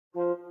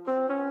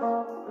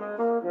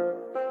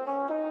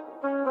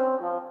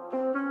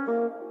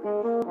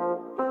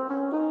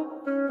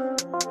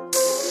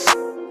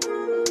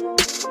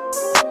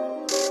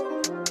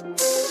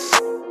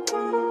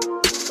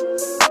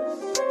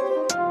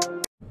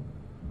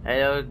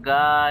Hello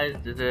guys,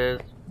 this is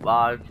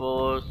part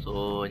 4,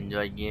 so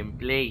enjoy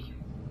gameplay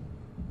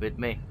with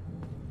me.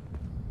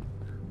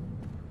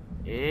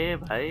 ए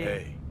भाई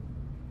Hey,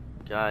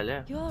 क्या हाल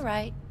है? You all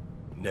right?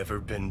 never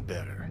been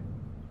better.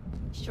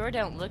 Sure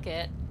don't look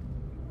it.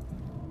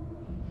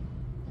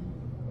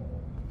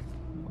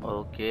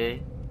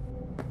 Okay,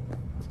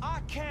 I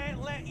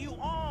can't let you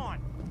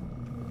on.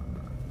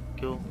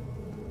 क्यों?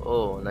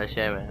 ओह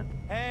नशे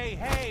में.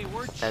 Hey,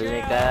 we're चल chill.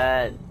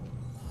 निकल.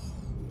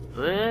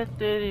 वे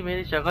तेरी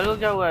मेरी शक्ल को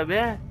क्या हुआ है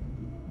बे?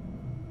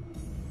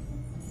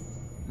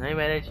 नहीं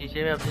मैंने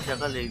शीशे में अपनी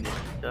शक्ल देख ली.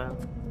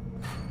 चल.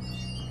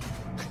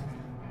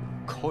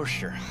 Of course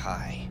you're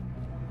high.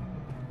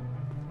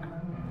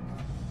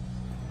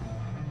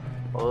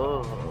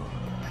 ओह.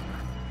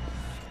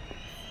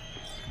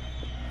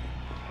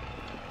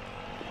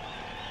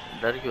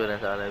 डर क्यों रहा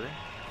साला बे?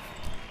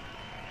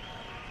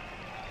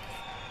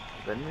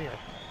 गन भी है.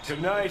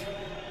 Tonight,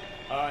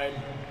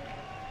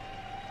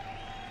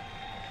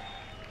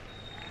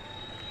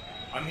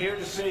 I'm here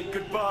to say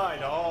goodbye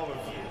to all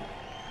of you.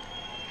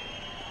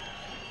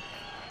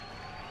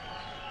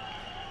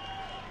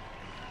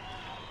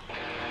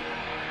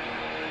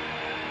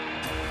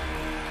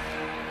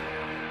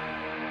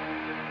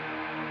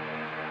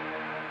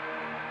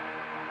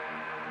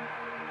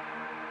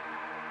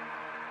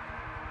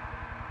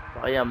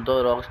 भाई हम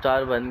तो रॉक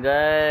स्टार बन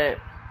गए.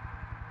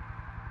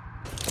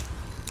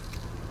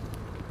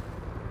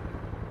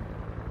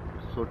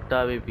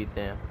 सुट्टा भी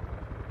पीते हैं.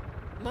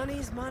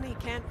 Money's money,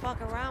 can't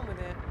fuck around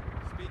with it.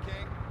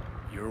 Speaking.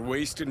 You're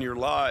wasting your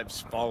lives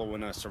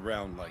following us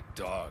around like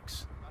dogs.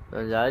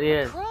 तो जा रही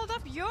है. Crawled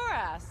up your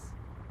ass.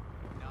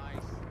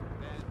 Nice.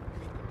 Then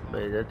we can talk.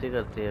 बेइज्जती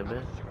करती है बे.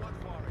 What you want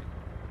for it?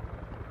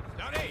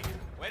 Sonny,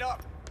 wait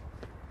up.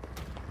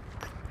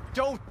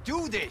 Don't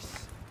do this.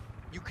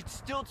 You could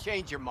still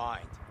change your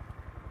mind.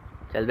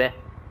 चल बे.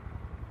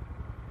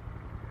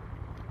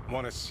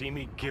 Want to see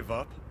me give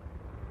up?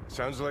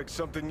 Sounds like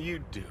something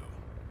you'd do.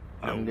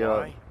 I'm Know the-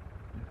 why?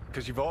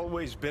 Because you've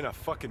always been a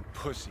fucking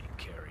pussy,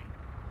 Carrie.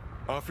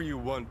 Offer you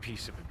one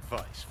piece of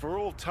advice, for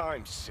old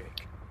time's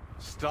sake.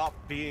 Stop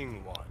being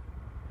one.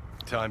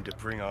 Time to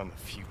bring on the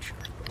future.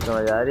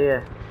 समझ आ रही है.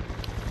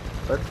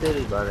 बस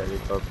तेरी बात है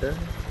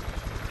helicopter.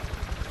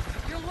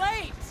 You're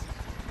late.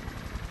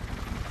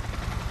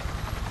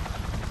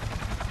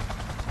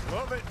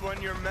 Love it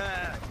when you're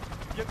mad.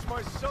 Gets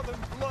my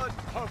southern blood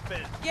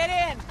pumping. Get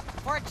in,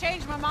 or I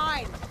change my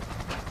mind.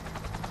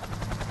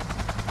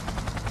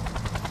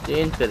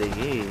 Change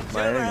करेगी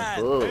mind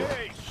को.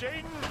 Hey,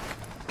 Shaden!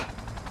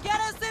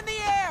 Get us in the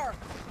air.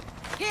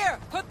 Here,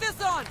 put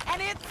this on,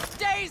 and it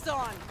stays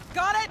on.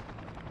 Got it?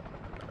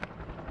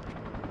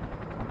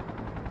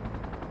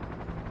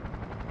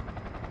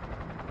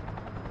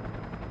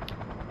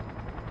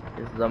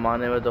 इस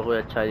जमाने में तो कोई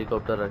अच्छा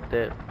helicopter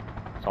रखते.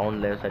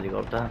 Sound less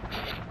helicopter.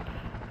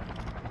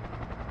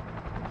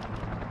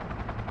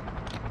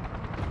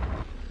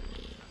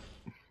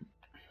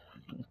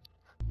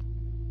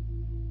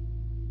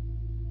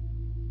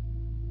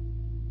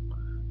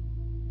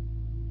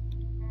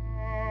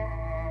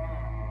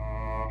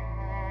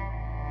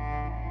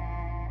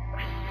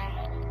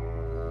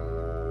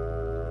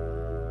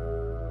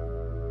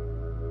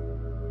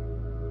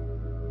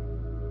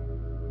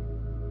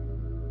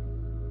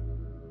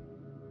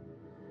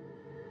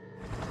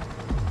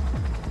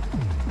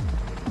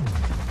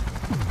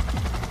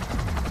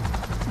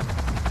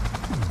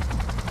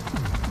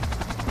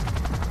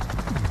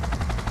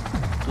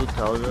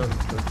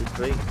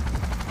 2023.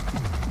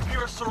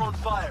 Pierce are on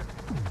fire.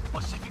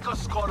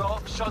 Pacifica's cut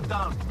off, shut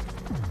down.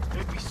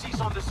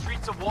 APC's on the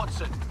streets of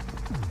Watson.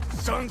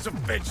 Sons of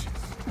bitches!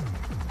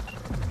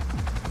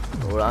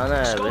 उड़ाना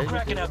है Skull bay.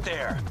 cracking out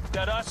there.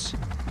 That us?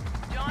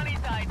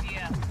 Johnny's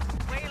idea.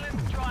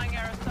 Wayland's drawing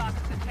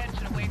Arasaka's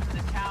attention away from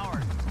the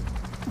tower.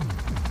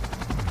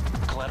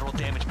 Collateral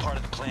damage part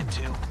of the plan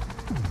too.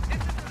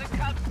 This isn't the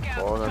Cub Scout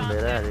बहुत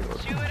अंधेरा है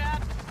concept. Helicopter. Chew it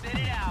up, spit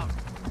it out.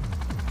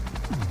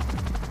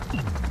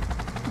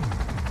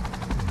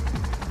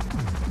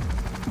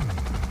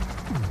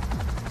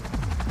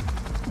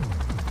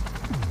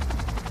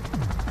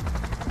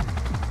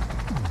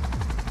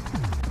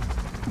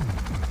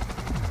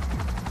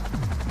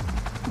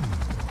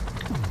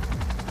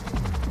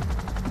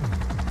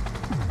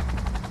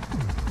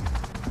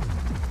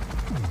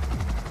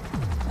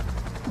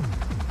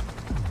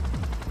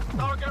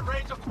 Target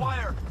range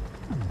acquired.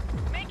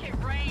 Make it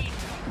rain.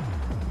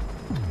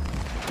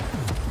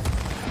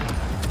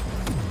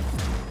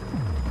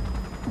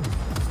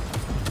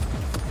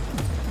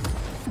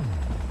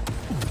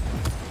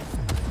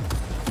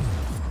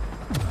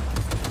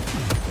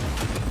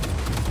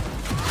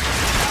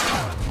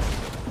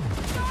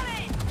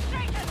 Johnny!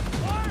 Shake it!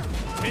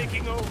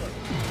 Taking over.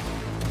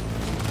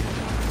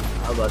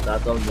 अब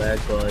बताता हूँ मैं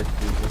को इस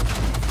चीज़ को.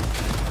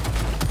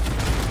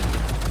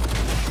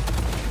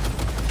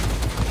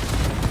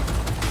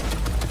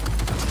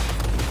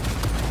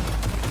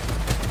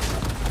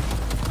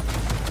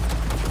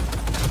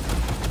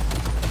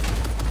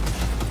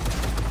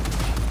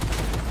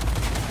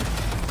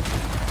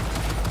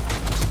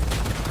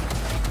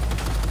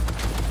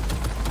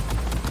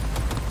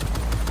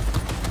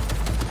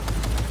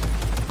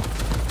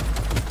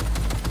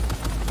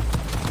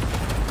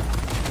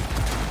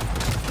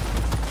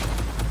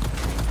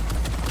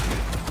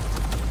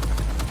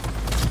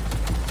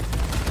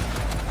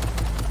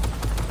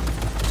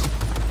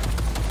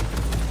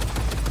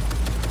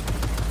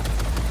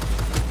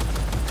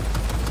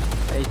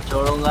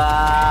 मारूंगा।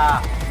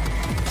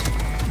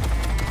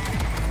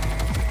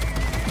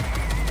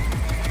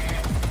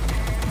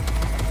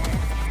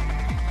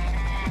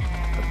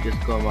 अब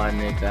किसको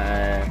मारने का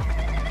है?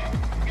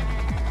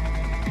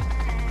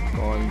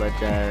 कौन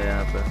बचा है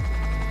यहाँ पे?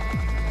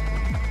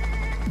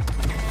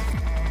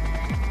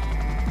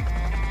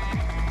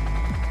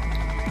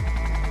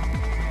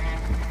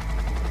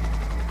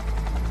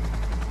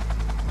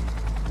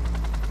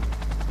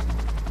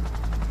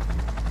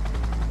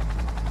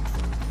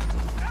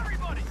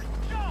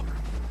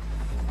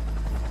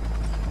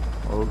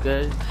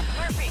 Okay.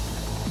 Murphy,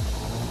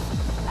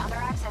 Found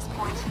our access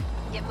point.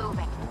 Get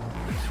moving.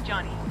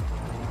 Johnny,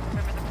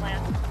 remember the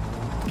plan?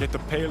 Get the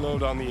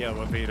payload on the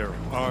elevator,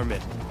 arm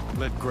it,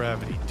 let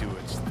gravity do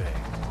its thing.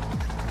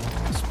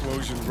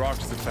 Explosion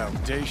rocks the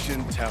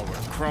foundation, tower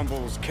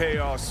crumbles,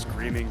 chaos,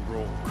 screaming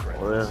roll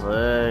credits.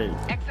 Wait.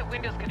 Exit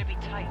window's gonna be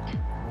tight.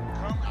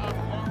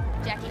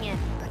 Jacking in.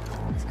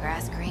 Is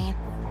grass green?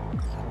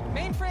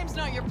 Mainframe's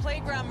not your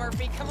playground,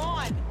 Murphy. Come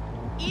on.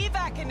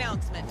 Evac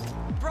announcement.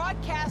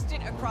 Broadcast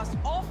it across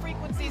all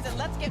frequencies and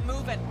let's get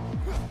moving.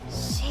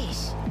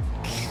 Sheesh.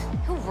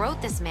 Who wrote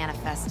this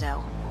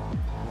manifesto?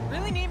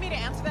 Really need me to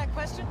answer that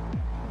question?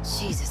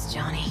 Jesus,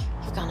 Johnny.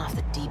 You've gone off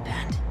the deep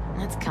end.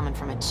 That's coming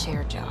from a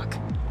chair jock.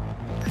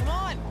 Come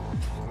on.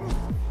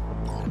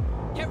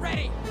 Get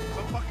ready.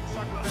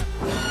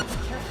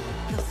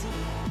 They'll see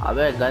you.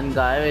 अबे gun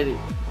कहाँ है मेरी?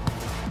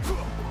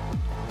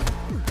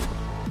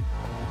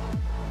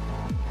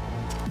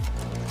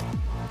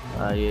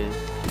 ये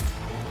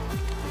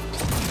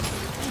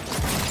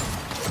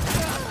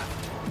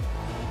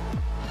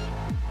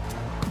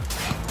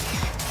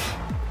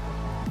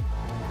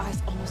Eyes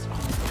almost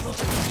on.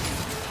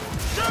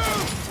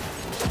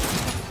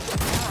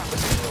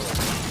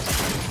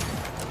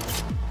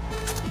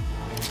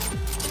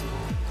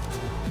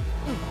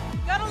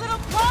 Got a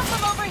little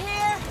problem over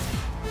here.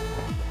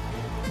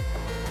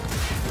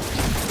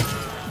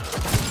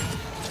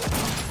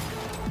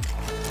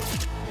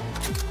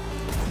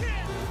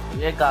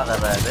 ये क्या कर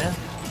रहा है बे?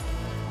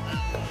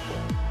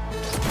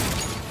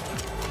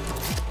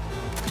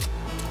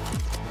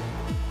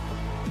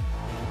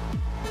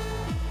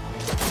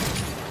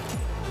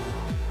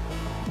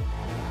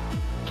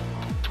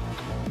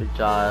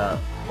 बेचारा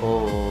ओ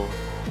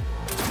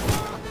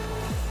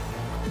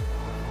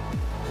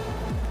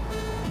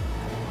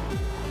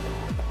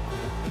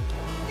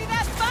See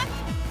that button?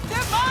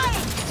 They're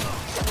mine.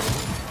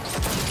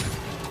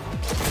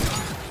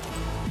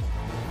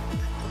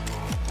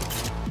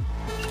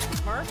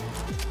 Murph?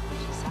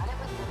 She said it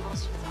with nipples,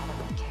 she thought it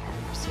with care.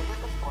 Pursued it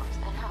with force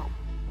and hope.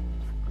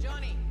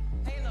 Johnny,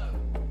 payload.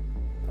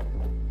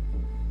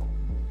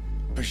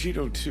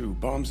 Bushido 2,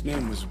 Bomb's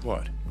name was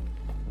what?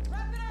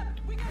 Wrap it up.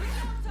 We got a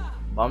delta.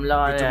 Bomb The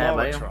लगाने हैं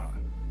भाई। Demolatron.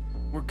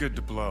 We're good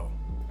to blow.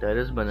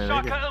 Terrace बने हुए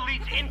Shaka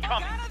Elite's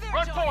incoming.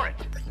 Run for it.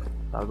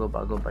 भागो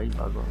भागो भाई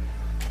भागो।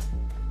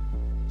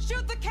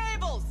 Shoot the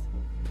cables.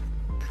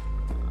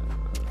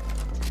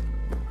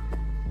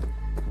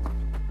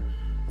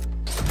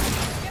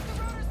 Get the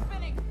rotor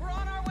spinning. We're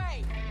on our way.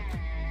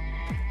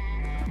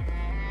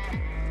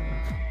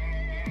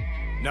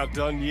 Not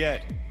done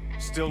yet.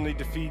 Still need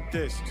to feed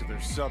this to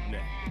their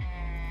subnet.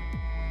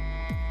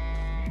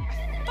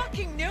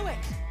 Fucking knew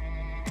it.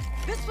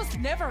 This was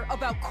never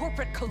about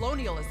corporate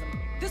colonialism.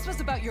 This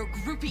was about your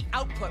groupie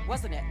output,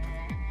 wasn't it?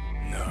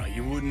 No,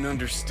 you wouldn't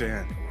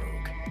understand,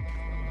 Rogue.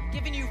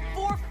 Giving you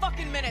 4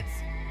 fucking minutes.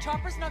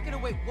 Chopper's not gonna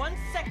wait 1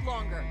 sec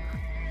longer.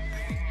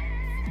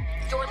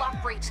 Door lock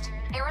breached.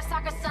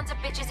 Arasaka's sons of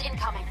bitches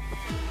incoming.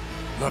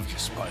 Love you,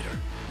 Spider.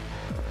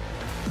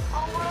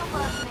 Whole world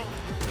loves me.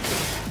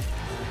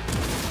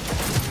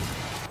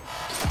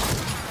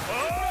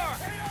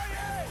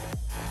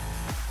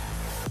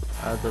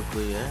 आ तो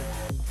कोई है।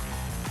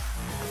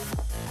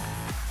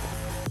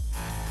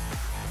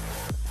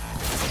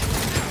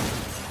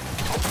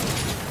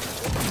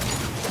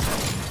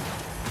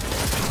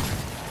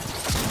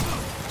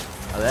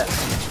 अबे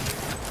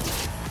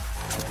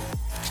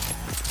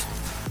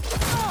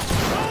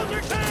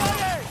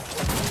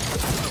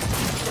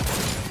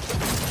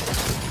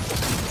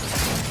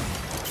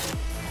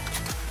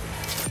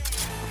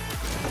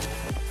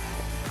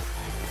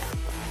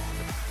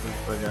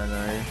ऊपर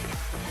जाना है।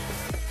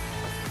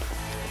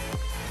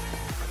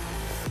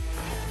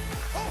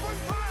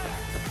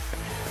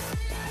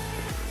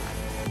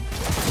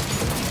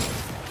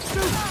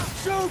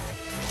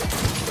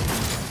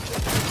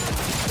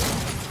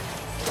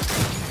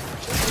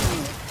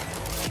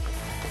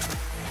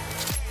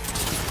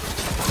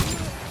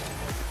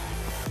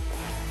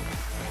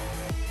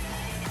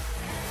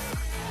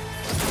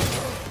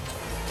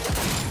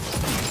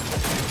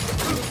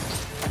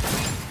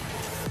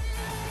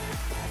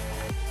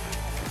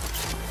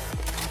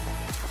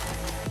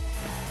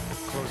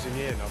 Closing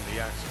in on the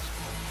access.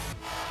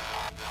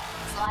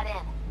 Slide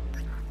in.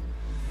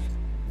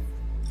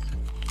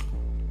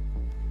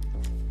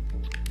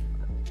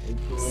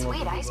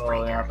 Sweet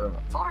icebreaker.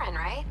 Foreign,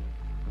 right?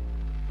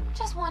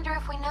 Just wonder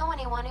if we know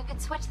anyone who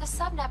could switch the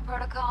subnet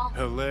protocol.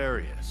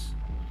 Hilarious.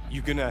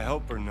 You gonna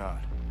help or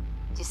not?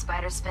 Do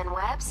spiders spin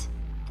webs?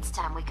 It's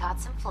time we caught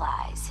some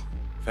flies.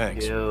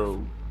 Thanks.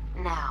 Yo.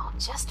 Now,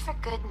 just for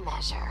good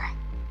measure.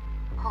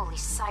 Holy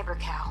cyber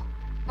cow.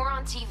 We're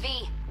on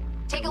TV.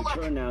 Take a look.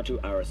 Return now to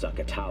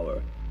Arasaka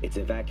Tower. Its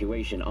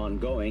evacuation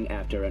ongoing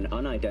after an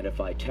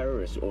unidentified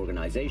terrorist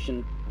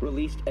organization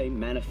released a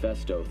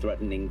manifesto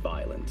threatening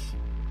violence.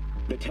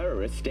 The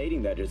terrorists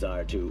stating their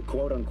desire to,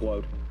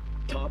 quote-unquote,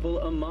 topple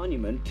a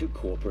monument to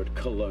corporate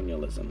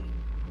colonialism.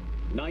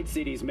 Night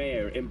City's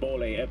mayor,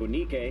 Imbole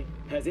Ebunike,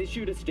 has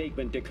issued a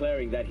statement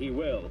declaring that he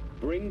will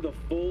bring the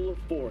full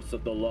force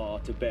of the law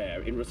to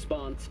bear in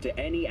response to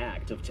any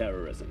act of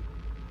terrorism.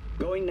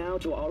 Going now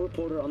to our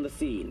reporter on the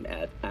scene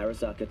at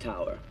Arasaka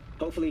Tower.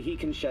 Hopefully he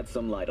can shed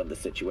some light on the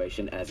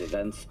situation as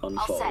events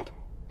unfold. All set.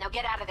 Now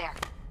get out of there.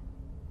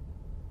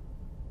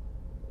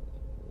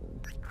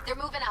 They're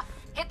moving up.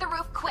 Hit the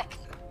roof quick.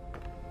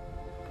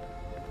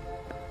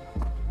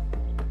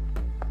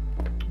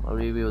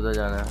 अभी भी उधर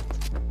जाना है.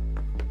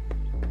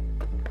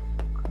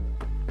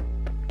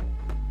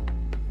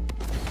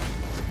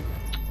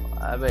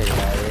 अबे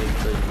यार एक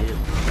तो ये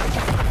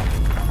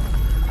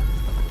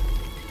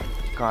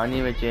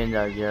कहानी में चेंज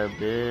आ गया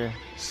बे.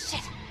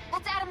 Shit!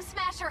 That's Adam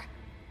Smasher!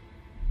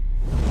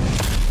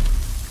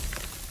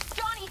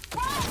 Johnny,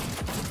 run!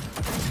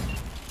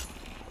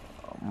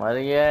 मर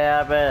गया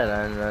यहाँ पे.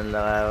 रन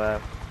लगाया हुआ है.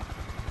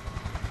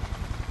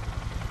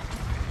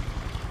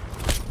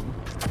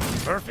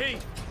 Murphy?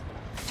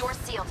 Door's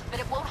sealed, but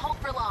it won't hold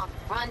for long.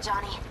 Run,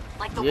 Johnny.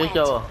 Like the ये wind.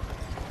 क्या हुआ?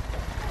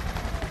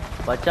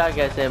 बच्चा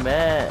कैसे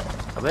मैं?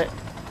 अबे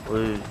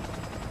ओए.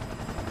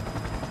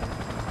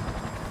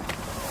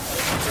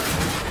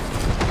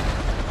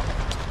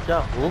 क्या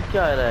हो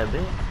क्या रहा है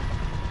बे?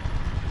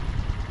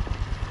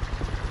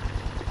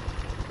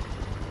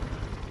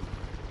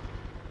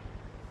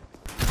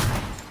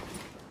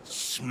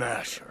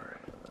 Smasher.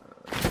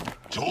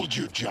 Told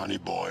you, Johnny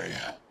boy.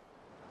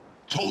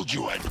 Told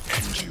you I'd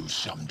end you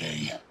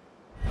someday.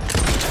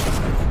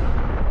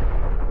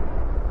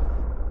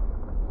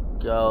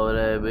 क्या हो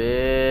रहा है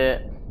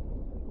बे?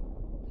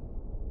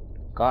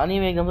 कहानी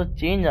में एकदम से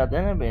चेंज आता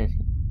है ना बे.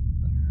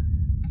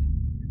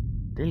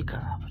 दिल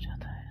खराब हो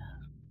जाता है यार.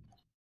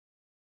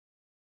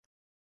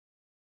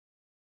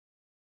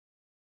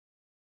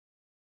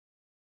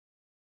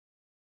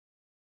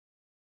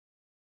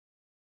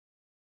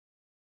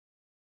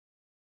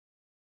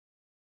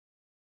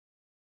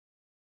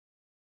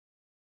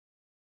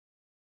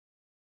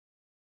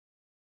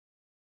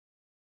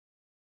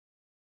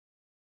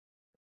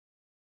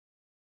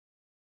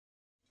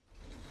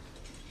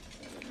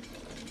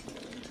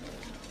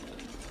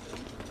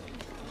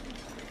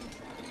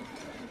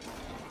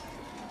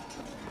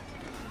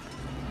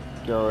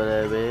 क्या हो रहा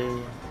है बे?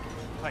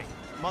 はい、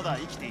まだ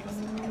生きています。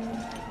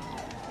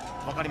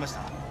わかりまし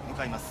た。向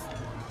かいます。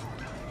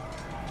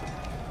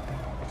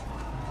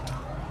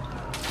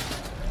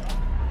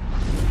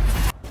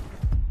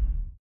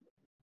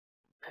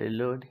फिर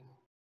लोडिंग.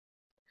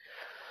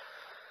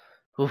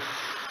 उफ,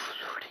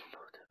 लोडिंग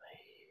बहुत है भाई.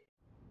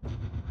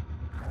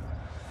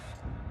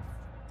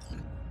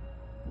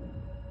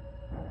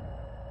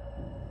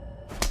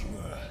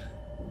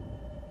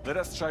 Let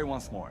us try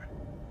once more.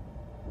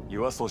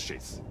 Your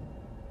associates.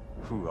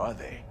 Who are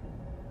they?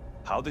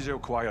 How did you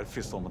acquire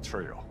fissile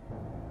material?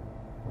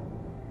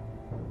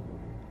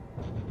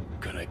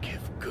 Gonna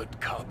give good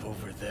cop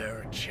over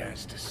there a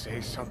chance to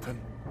say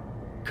something?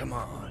 Come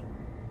on.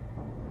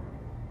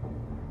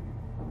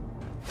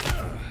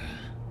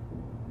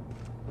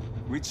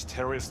 Which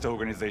terrorist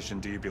organization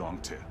do you belong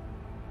to?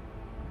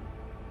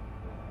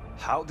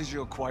 How did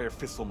you acquire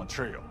fissile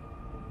material?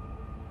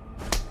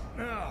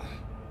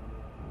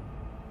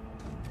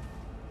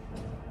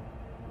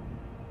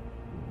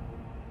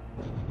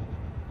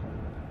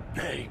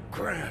 Hey,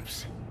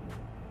 Gramps.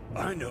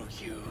 I know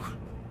you.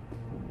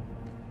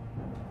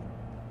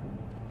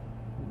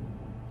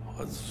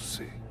 外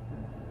せ。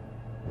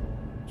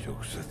直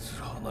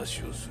接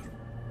話をする。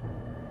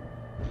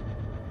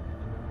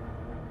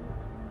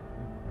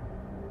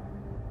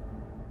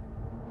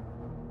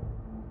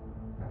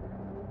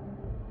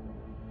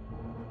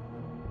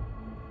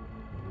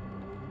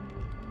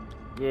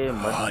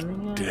Hot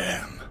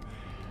damn.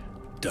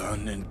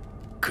 Done and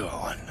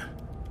gone.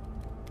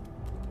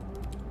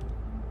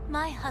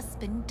 My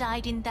husband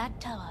died in that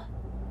tower.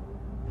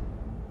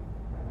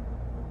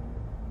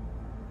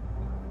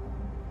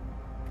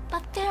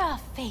 But there are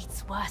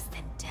fates worse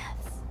than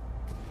death.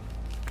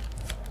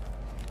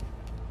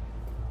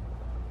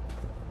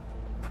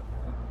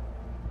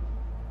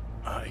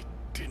 I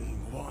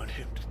didn't want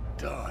him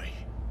to die.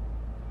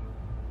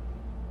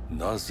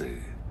 なぜ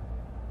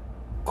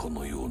こ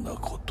のような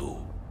こと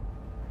を?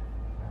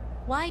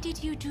 Why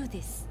did you do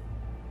this?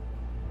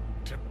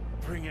 To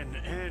bring an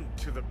end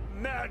to the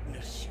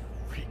madness you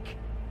wreak.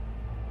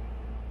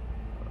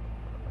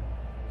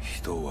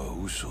 人は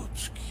嘘を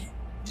つき、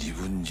自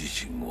分自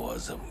身を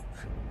欺く。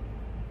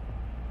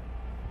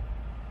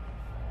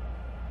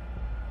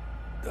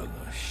だが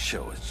死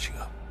者は違う。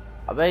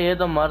अबे ये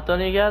तो मर तो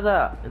नहीं गया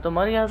था. ये तो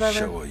मर गया था. 死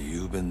者は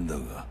雄弁だ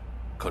が、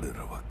彼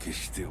らは決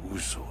して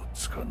嘘を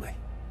つかない。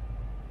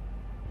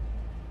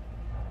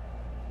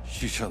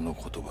死者の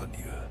言葉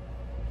には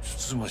つ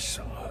つまし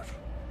さがある。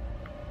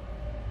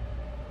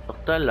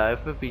लगता है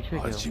लाइफ में पीछे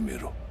क्या? 始め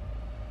ろ。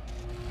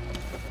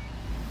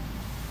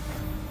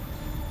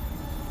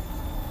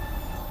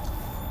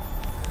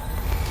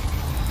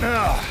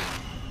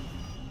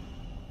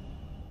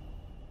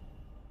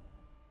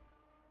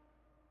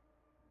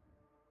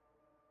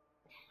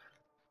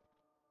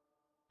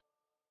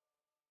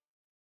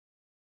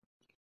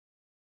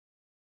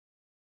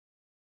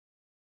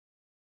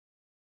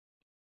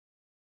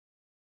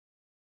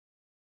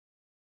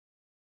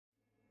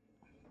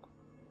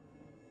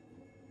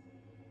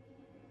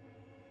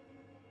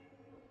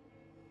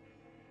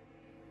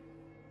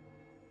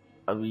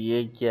अब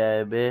ये क्या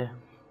है बे?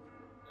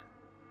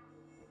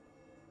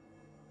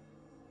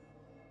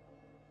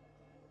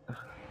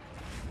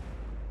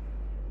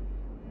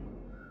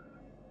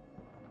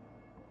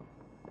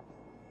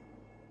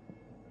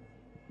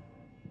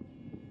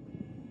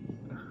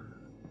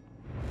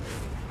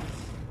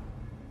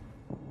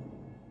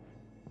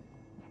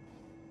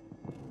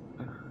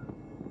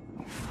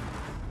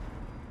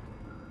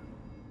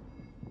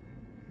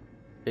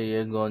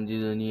 ये कौन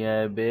सी दुनिया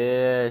है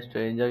बे?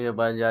 स्ट्रेंजर के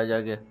पास जा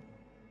जाके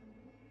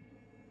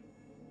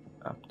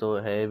अब तो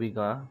है भी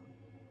कहाँ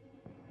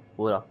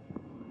पूरा।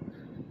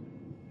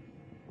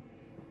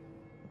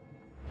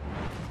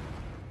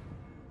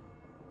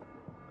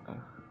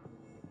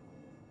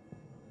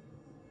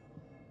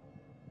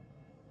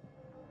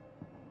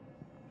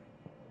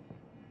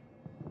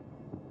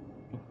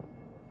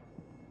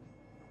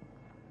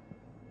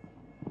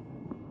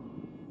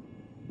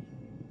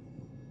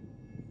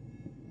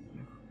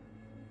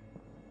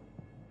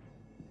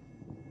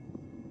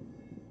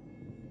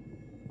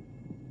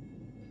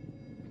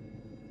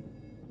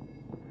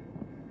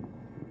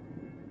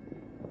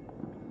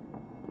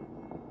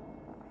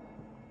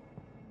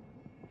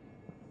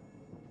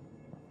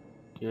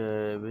 क्या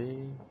है बे?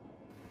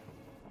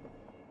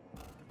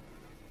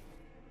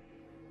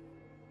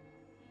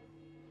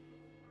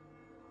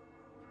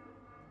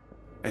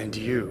 And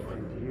you?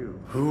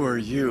 Who are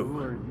you?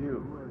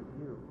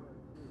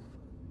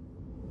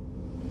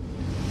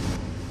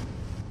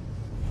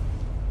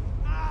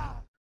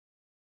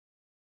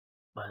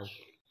 बस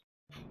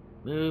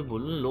मैं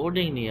बोलूं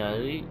लोडिंग नहीं आ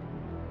रही।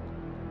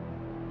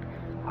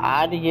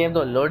 आधी गेम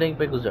तो लोडिंग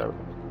पे गुजर।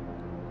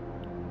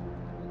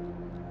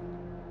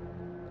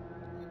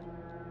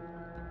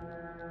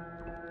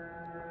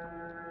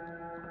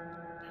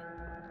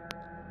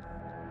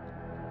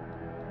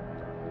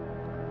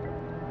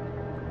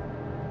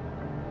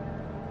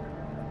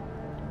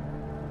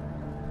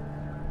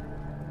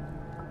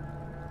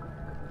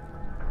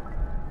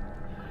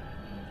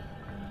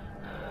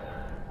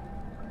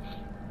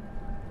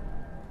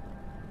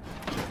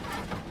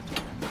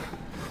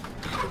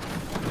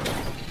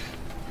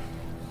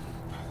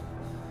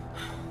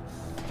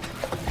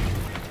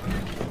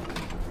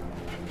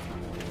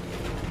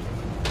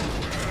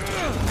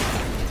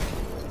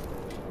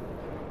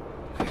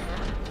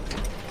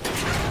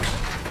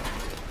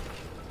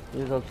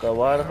 ये तो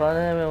कबाड़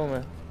खाने में हूँ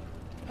मैं।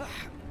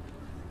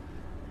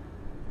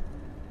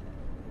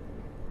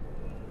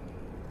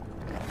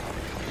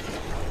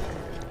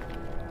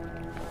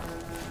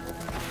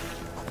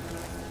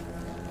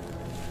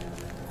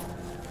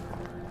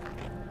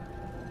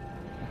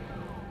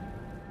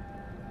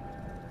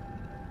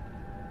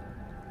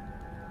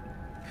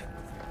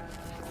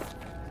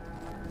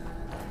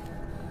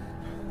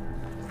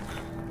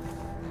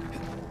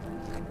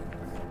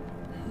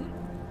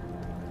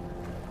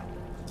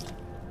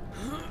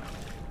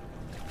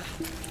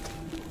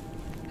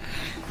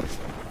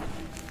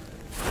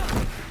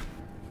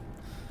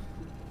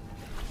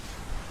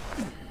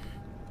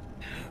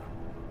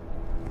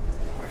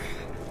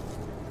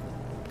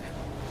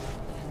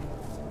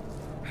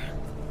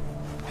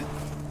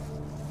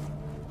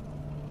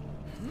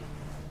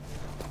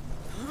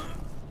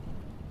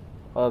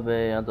 अबे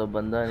यहाँ तो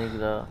बंदा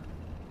निकला।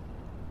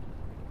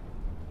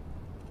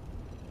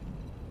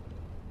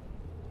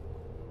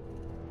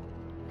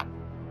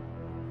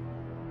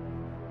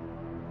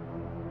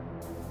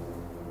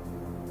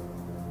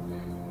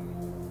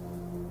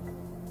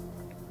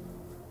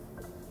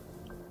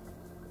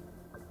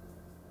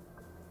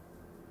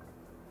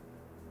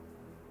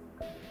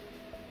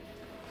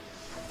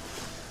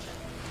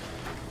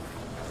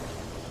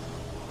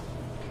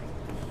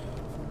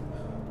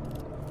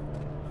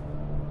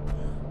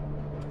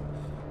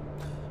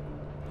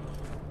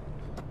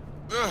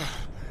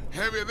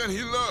 Heavier than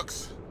he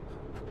looks.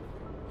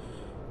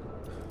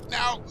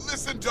 Now,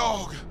 listen,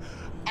 dog.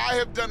 I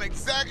have done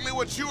exactly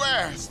what you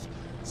asked.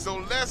 So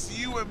let's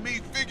you and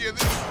me figure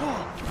this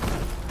out.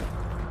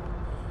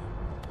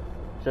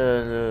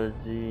 चलो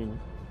जी।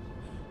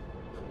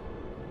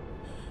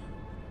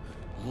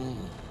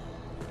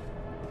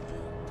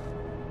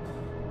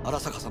 荒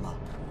坂様、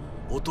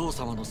お父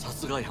様の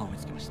殺害犯を見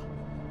つけました。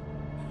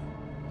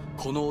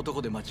この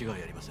男で間違い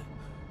ありません。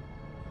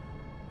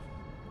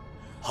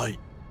はい。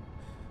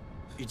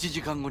1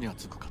時間後には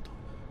着くかと。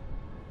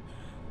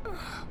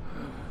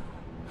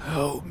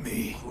Help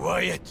me.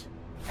 Quiet.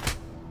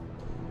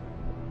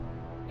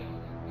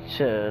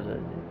 चलो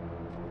जी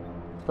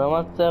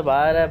समझ से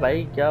बाहर है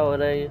भाई क्या हो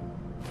रहा है ये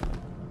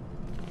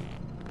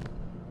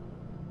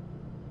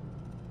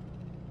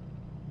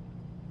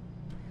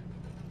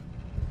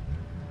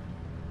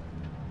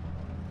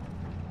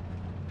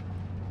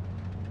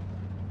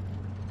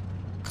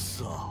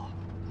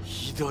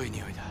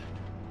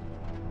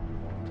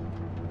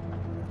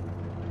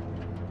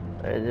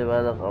ऐसे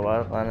बात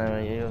खबर खाने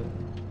में ये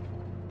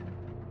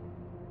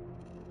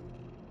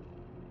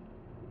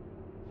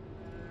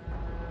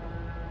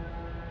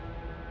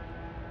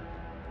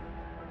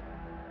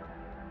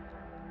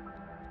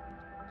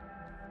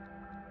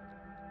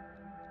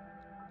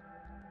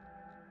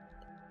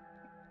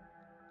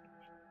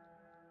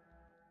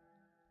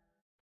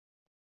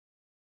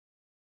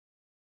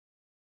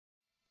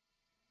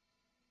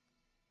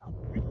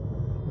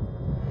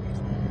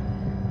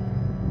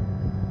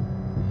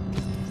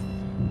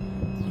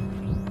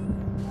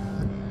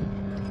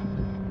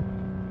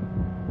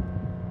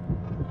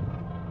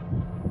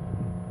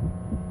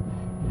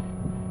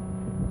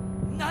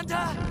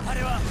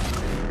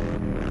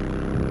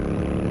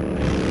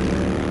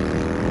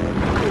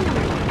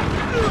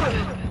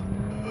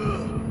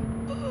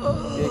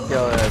क्या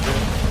हो रहा है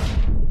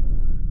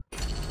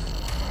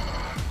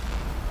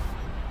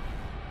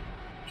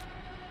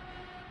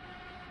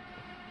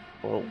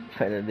ओ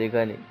मैंने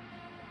देखा नहीं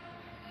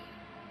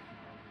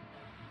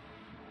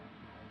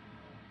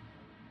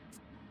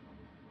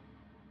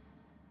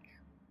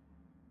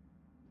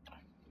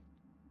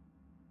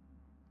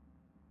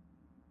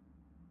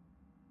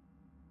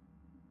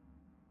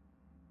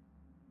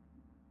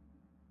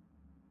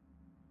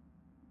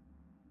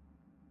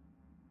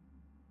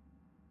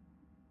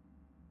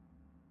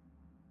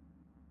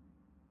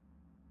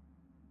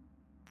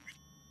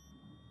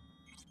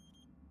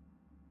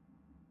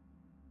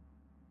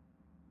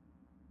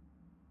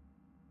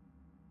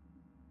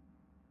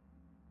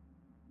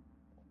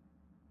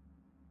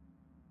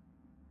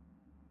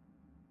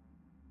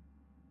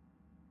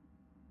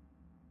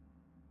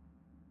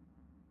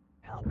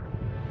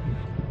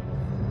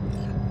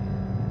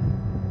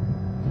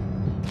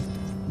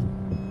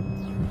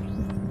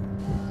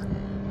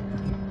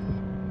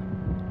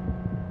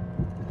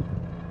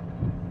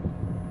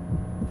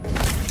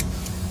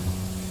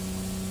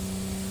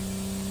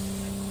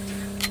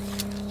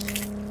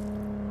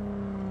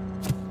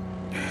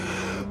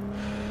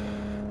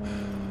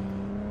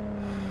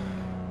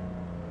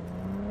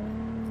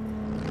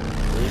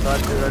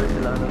गाड़ी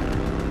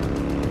चलाना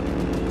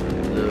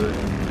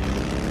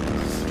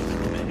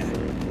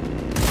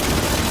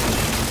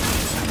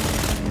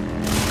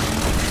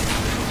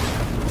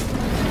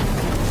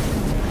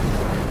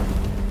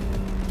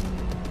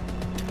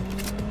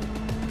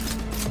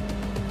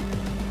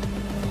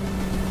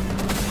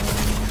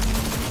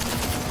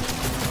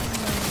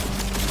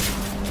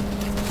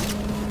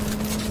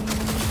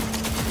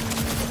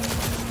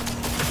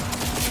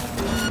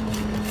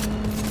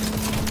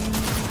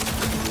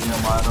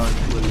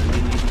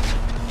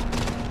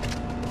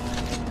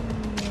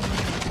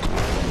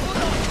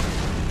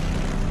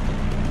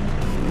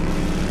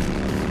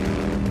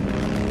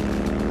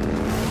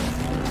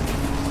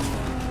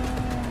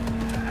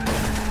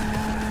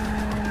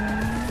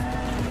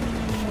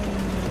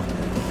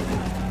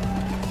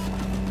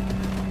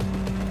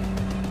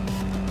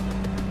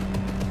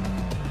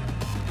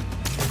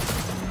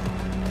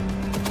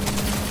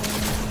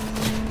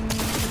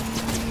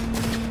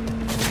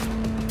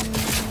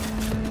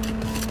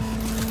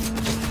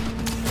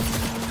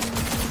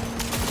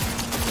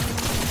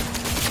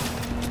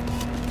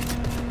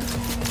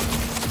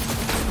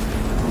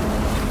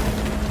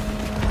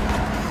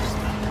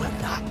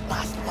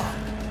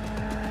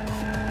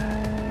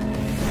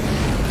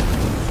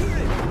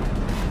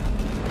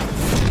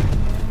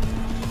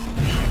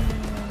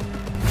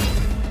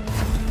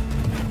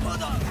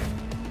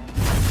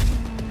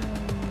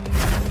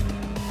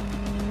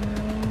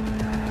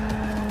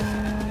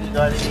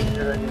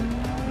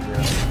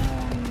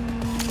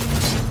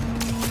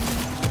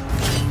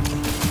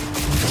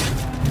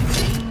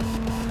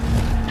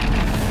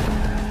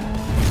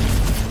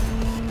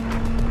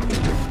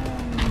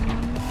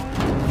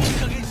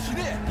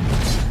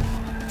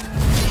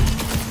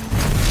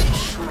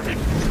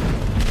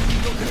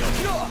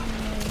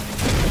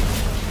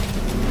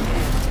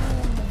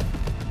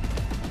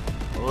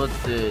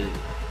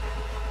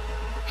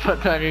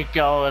पता नहीं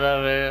क्या हो रहा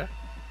है मेरा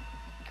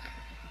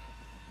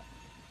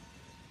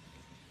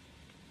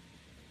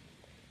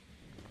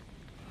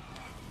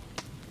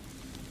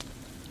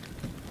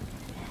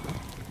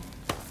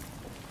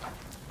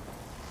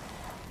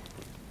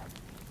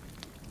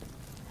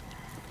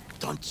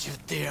Don't you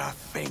dare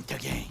faint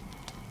again.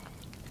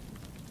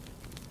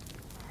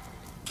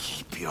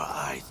 Keep your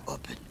eyes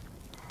open.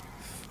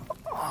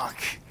 Fuck.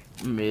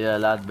 मेरा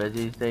हालात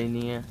वैसे ही सही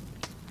नहीं है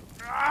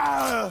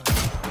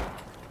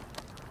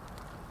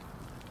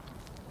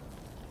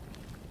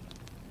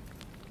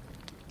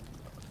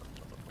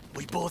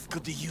We both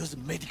could use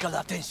medical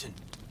attention.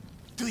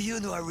 Do you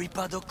know a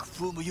Reaper doc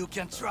whom you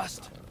can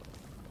trust?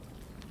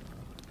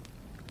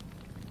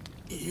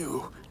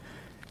 You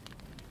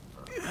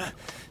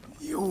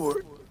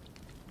You're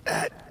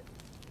at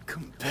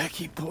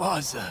Konpeki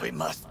Plaza. We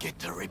must get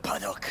to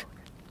Ripadok.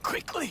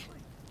 Quickly.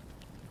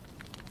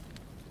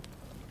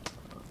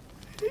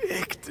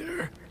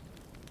 Victor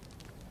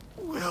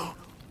will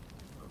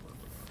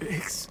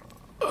fix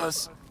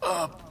us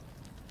up.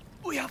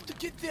 We have to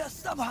get there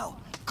somehow.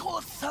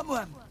 Call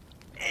someone.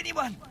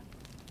 Anyone.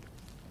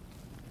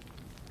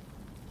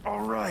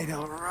 All right,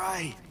 all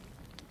right.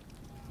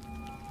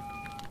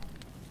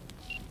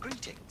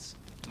 Greetings.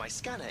 My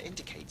scanner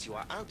indicates you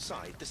are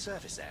outside the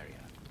service area.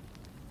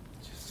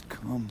 Just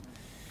come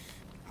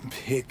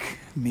pick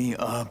me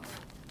up.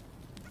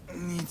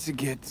 Need to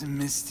get to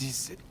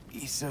Misty's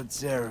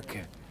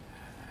esoterica.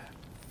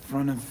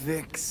 Front of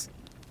Vic's.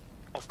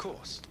 Of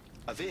course.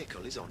 A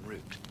vehicle is en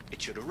route.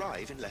 It should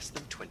arrive in less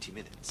than 20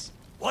 minutes.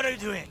 What are you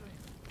doing?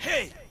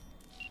 Hey!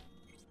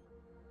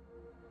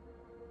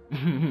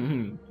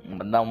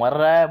 बंदा मर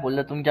रहा है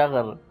बोले तुम क्या कर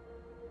रहे हो?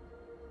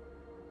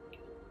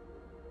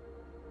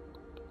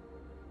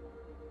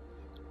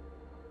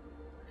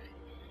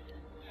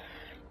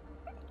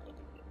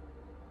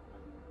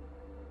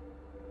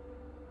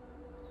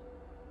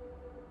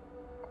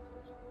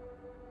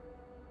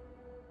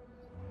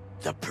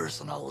 The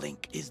personal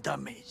link is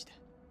damaged.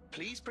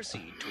 Please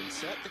proceed to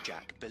insert the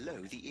jack below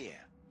the ear,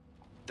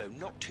 though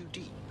not too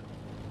deep.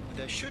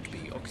 There should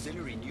be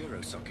auxiliary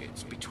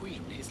neurosockets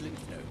between his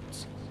lymph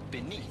nodes,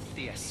 beneath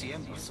the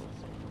SCM muscle.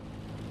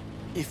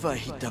 If I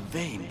hit a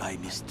vein by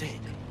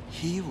mistake,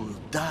 he will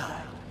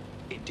die.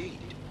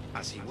 Indeed,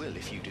 as he will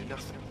if you do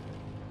nothing.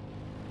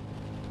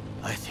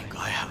 I think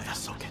I have the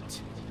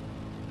socket.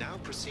 Now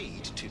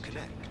proceed to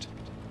connect.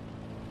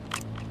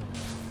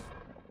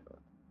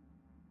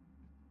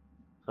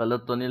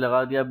 गलत तो नहीं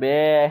लगा दिया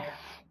बे?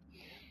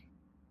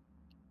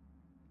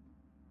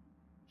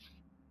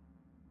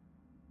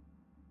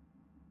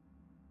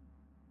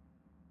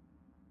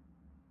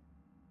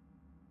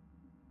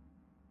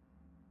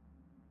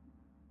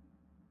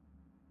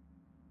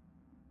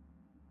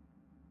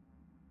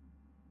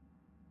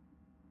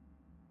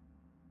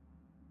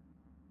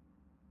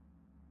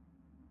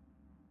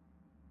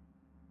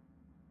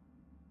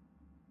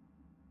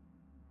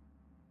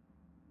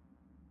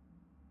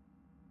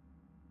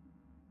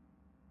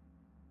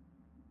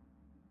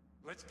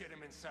 Let's get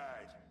him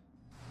inside.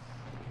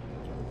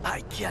 I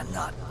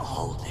cannot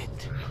hold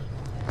it.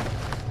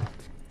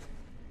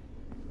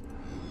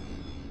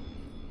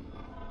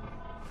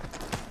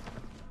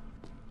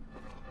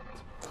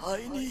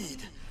 I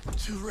need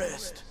to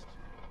rest.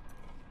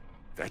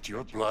 That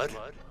your blood?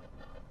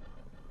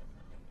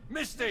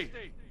 Misty!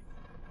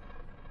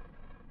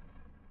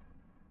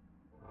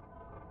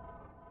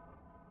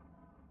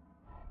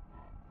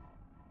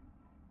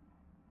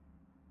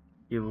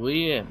 ये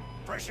वही है.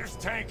 Pressure's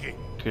tanking.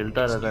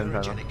 खेलता रहता है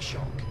इंसान. Neurogenic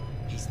shock.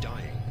 He's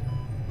dying.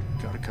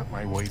 Gotta cut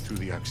my way through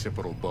the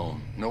occipital bone.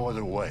 No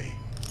other way.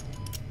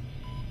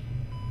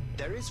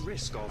 There is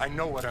risk of... I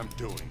know what I'm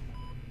doing.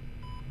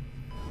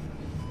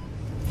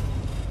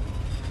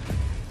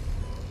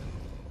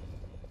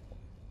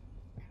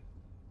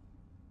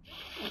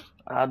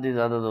 आधी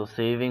ज़्यादा तो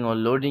सेविंग और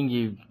लोडिंग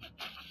की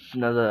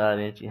नज़र आ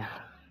रही थी.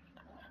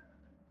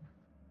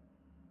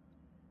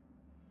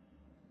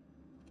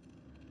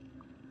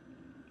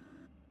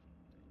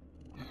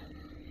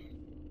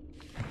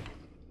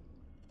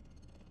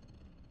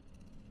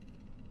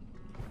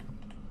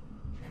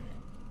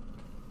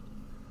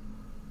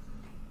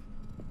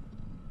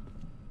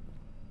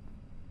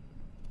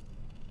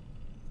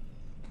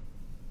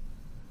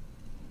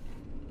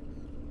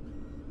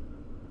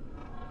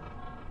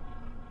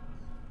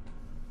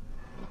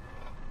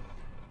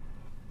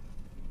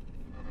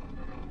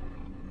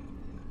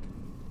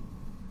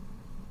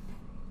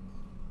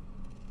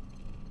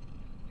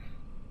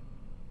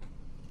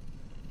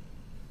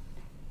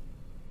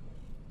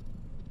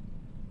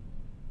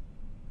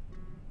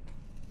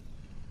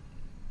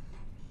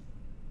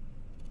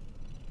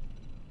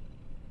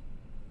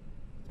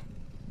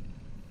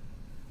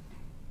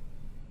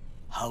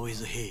 How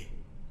is he?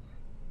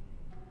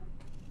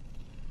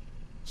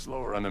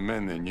 Slower on the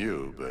mend than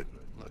you, but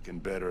looking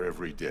better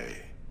every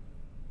day.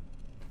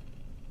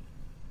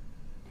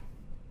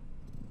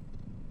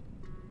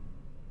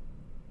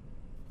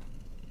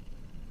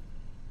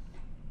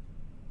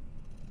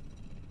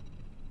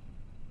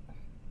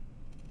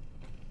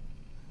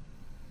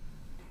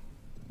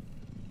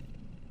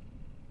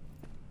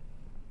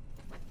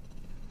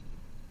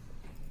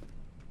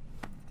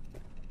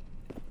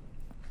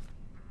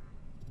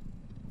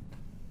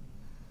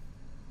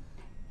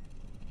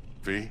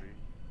 V,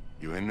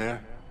 you in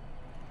there?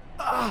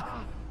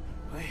 Ah!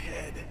 My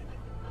head.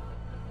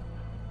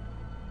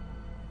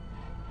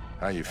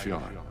 How you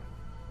feeling?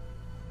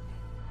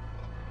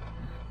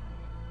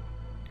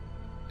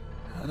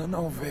 I don't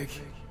know, Vic.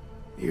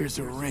 Ears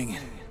are ringing.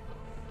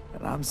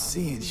 And I'm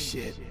seeing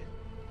shit.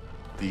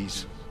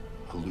 These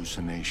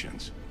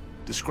hallucinations.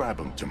 Describe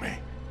them to me.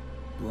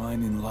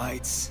 Blinding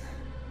lights.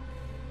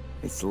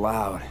 It's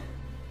loud.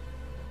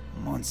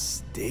 I'm on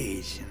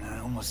stage and I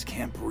almost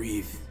can't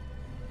breathe.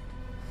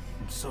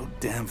 I'm so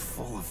damn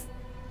full of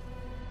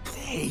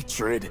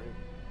hatred.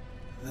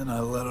 Then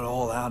I let it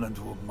all out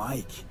into a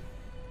mic,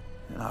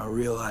 and I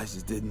realized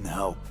it didn't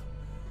help.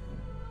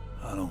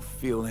 I don't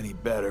feel any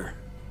better.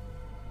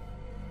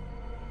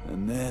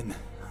 And then,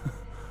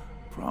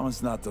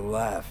 promise not to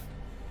laugh,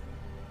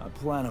 I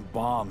plant a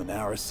bomb in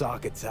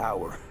Arasaka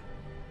Tower.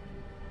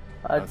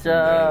 Nothing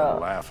there to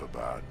laugh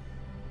about.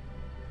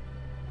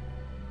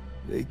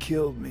 They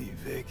killed me,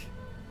 Vic.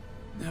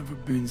 Never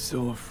been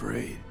so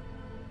afraid.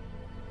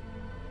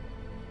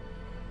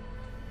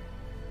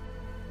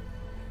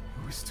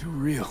 It was too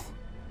real,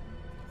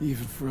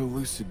 even for a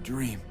lucid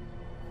dream.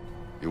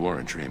 You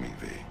weren't dreaming,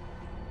 V.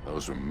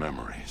 Those were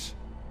memories.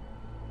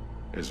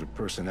 There's a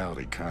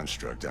personality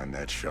construct on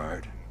that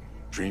shard.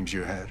 Dreams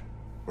you had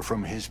were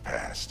from his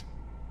past.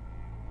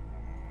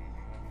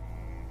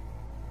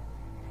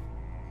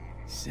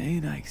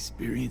 Saying I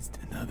experienced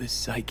another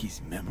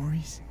psyche's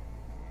memories?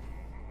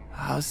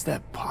 How's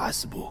that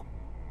possible?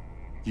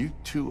 You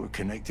two are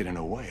connected in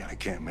a way I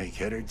can't make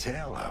head or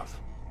tail of.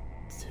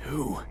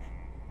 Two?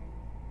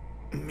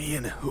 Me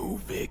and who,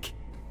 Vic?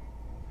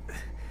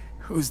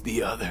 Who's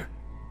the other?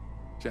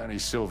 Johnny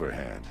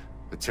Silverhand,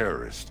 the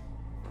terrorist.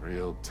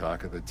 Real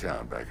talk of the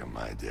town back in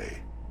my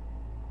day.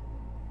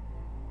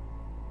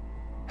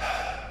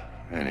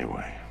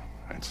 Anyway,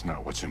 that's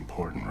not what's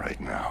important right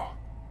now.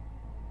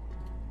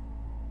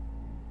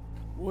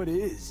 What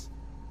is?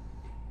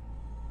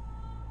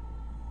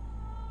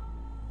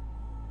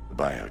 The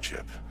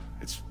biochip.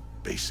 It's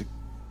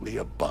basically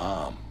a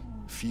bomb.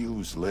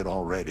 Fuse lit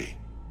already.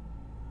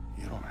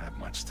 You don't have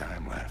much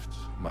time left.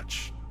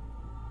 Much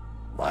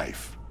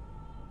life.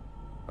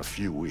 A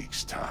few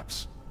weeks,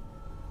 tops.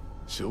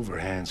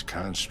 Silverhand's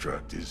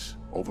construct is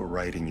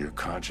overriding your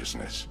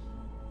consciousness,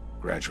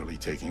 gradually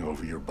taking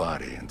over your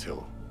body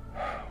until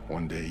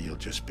one day you'll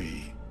just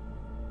be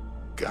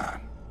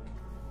gone.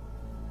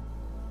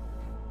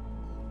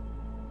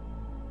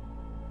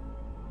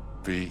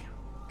 V,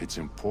 it's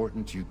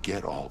important you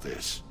get all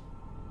this.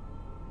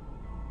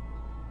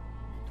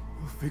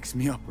 You'll fix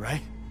me up,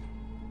 right?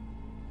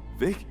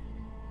 Vic?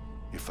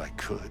 If I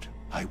could,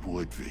 I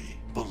would, V.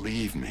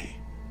 Believe me.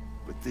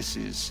 But this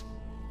is...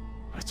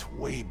 it's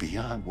way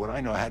beyond what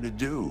I know how to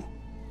do.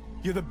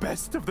 You're the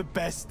best of the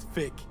best,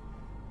 Vic.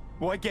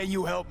 Why can't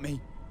you help me?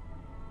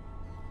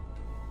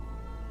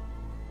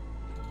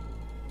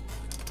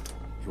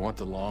 You want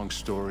the long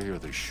story or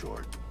the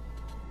short?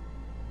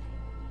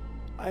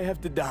 I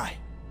have to die.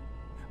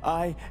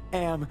 I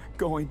am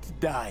going to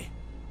die.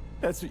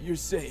 That's what you're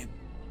saying.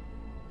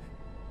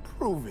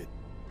 Prove it.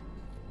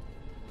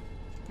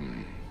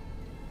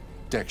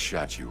 Dex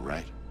shot you,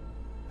 right?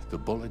 The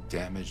bullet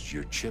damaged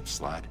your chip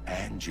slot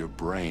and your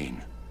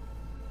brain.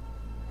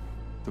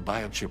 The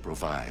biochip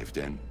revived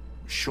and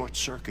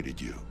short-circuited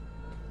you.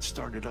 It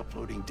started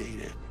uploading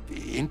data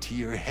into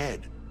your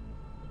head.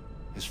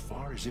 As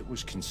far as it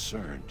was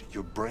concerned,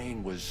 your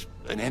brain was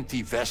an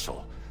empty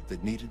vessel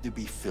that needed to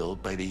be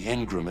filled by the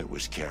engram it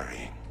was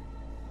carrying.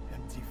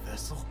 Empty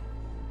vessel?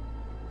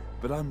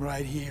 But I'm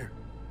right here.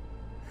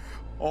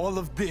 All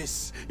of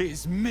this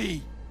is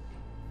me.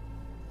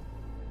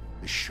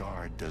 The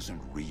shard doesn't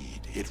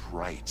read, it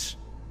writes.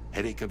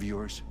 Headache of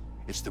yours?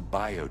 It's the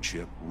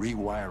biochip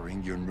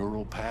rewiring your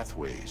neural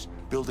pathways,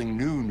 building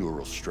new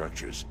neural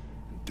structures,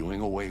 and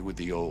doing away with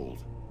the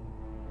old.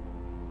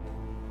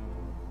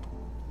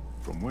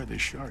 From where the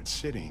shard's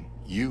sitting,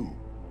 you,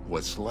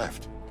 what's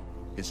left,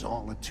 is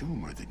all a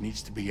tumor that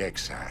needs to be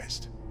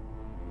excised.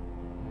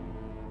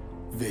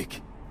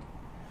 Vic,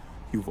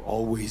 you've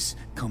always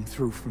come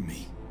through for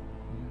me.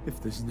 If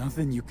there's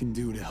nothing you can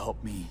do to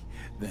help me,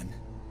 then...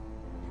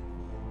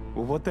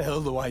 well, what the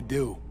hell do I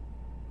do?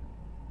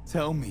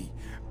 Tell me,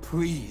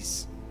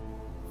 please.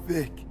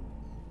 Vic.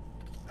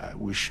 I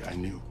wish I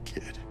knew,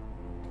 kid.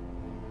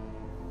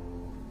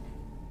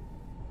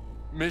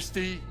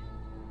 Misty?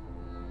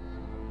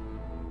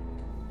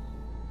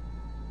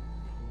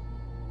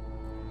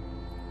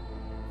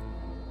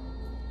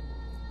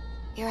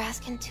 You're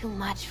asking too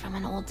much from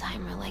an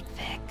old-timer like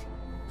Vic.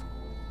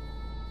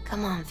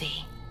 Come on,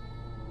 V.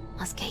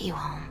 Let's get you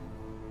home.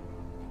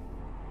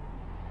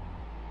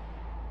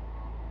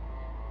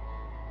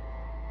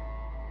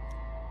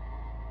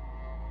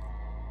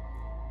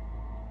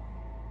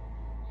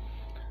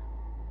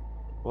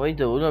 वही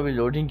तो बोलूं अभी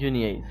loading क्यों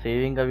नहीं आई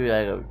saving का भी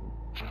आएगा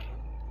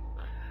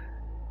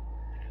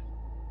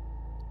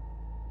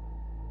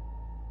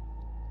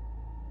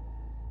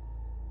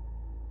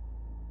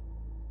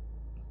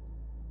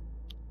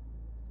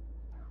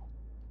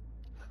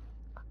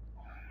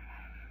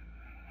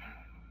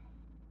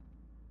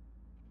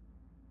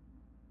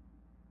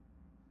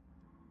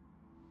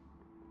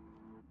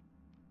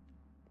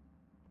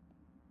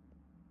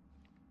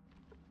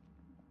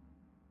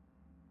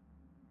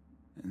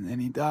And then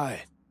he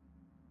died.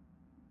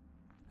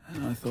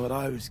 And I thought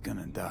I was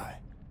gonna die.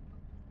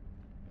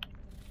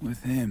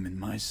 With him in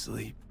my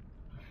sleep.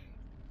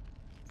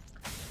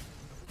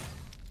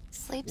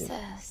 Sleep's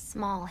a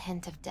small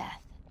hint of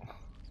death.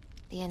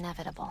 The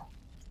inevitable.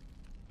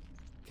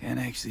 Can't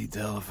actually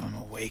tell if I'm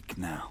awake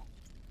now.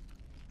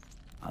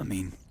 I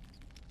mean,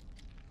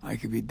 I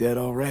could be dead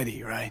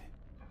already, right?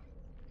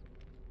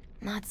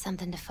 Not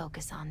something to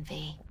focus on,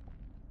 V.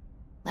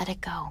 Let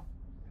it go.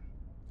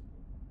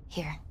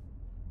 Here.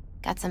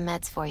 Got some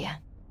meds for you.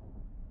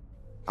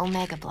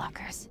 Omega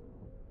blockers.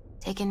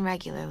 Taken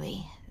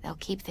regularly, they'll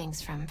keep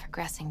things from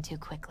progressing too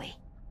quickly.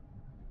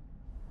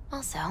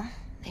 Also,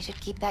 they should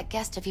keep that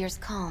guest of yours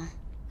calm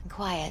and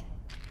quiet.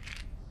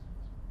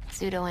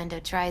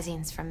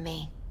 Pseudo-endotrizines from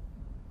me.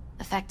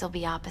 Effect will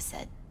be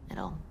opposite.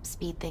 It'll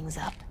speed things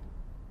up.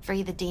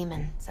 Free the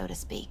demon, so to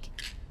speak.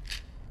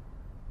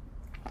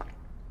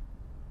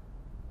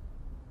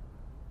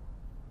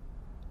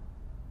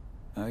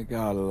 I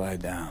gotta lie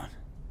down.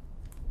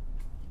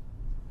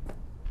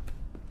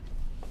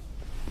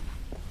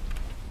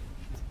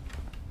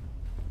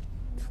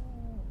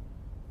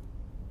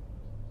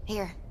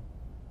 Here.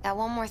 Got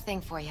one more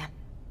thing for you.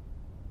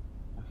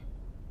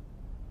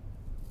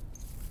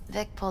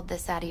 Vic pulled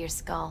this out of your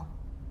skull.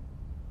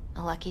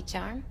 A lucky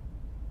charm?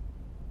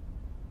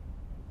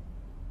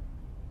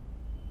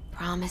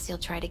 Promise you'll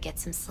try to get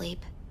some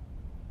sleep.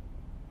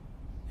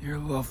 You're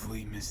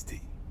lovely,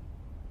 Misty.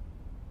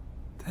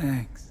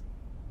 Thanks.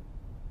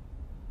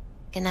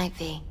 Good night,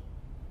 V.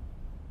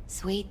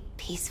 Sweet,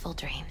 peaceful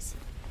dreams.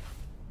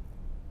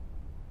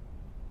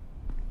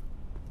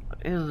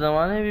 इस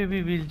जमाने में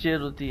भी wheel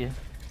chair होती है।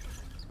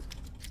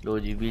 लो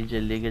जी, wheel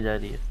chair लेके जा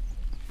रही है।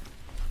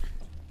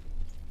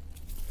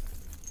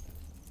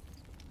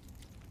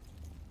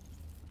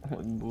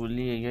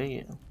 बोली है क्या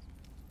ये?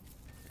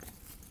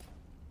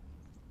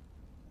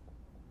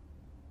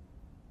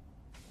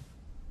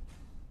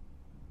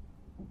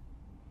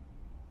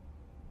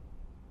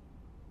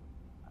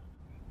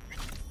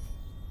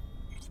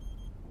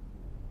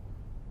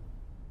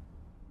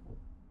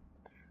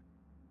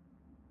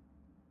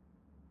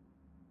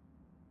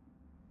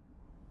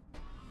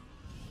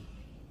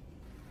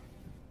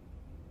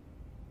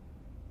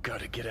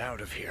 Gotta get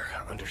out of here,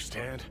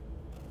 understand?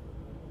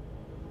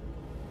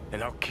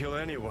 And I'll kill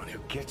anyone who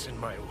gets in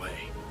my way,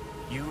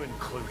 you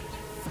included.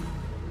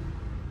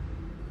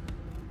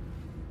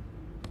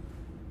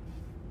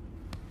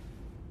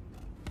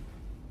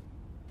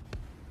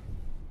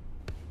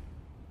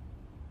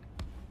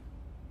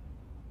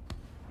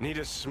 Need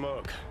a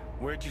smoke.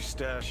 Where'd you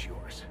stash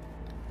yours?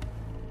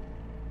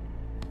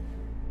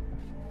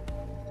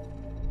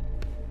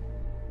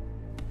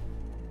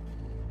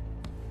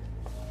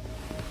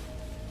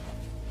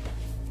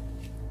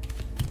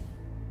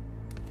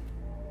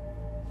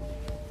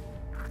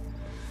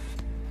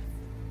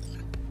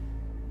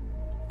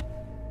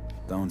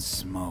 Don't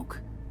smoke.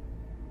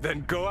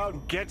 Then go out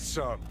and get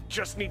some.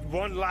 Just need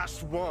one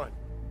last one.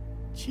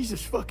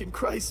 Jesus fucking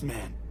Christ,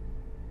 man.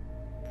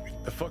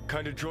 The fuck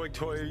kind of droid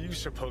toy are you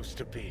supposed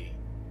to be?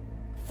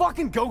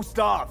 Fucking ghost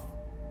off!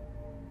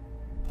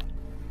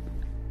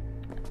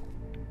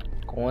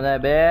 कौन है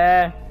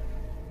बे?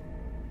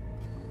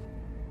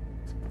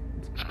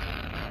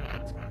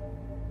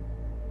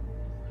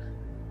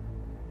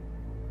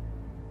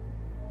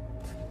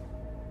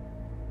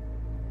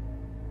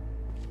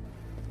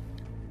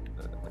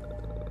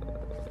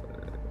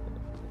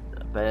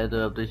 पहले तो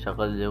अब तो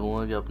शक्ल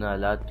देखूंगा कि अपने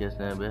हालात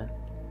कैसे हैं बे।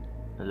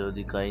 हेलो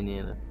दिखाई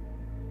नहीं रहा।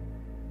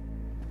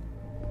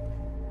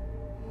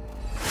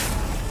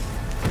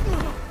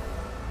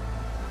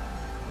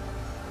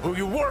 Who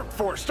you work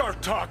for?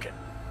 Start talking.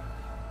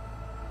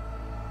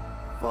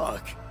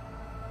 Fuck.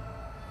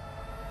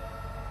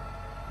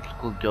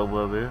 उसको क्या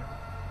हुआ बे?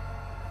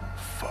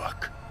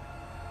 Fuck.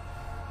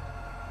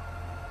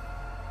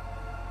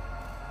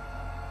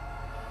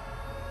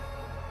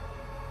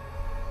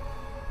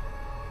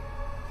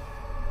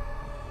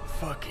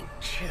 Fucking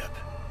chip.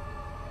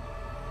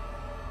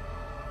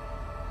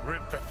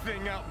 Rip the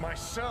thing out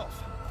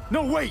myself.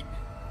 No, wait!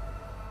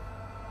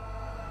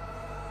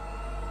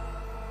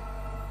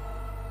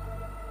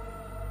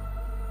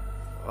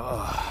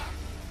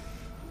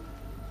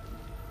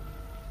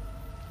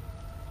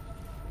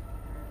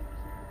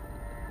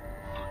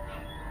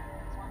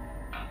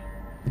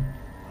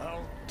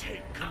 I'll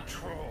take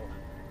control.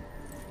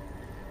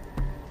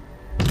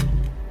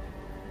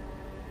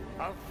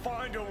 I'll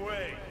find a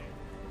way.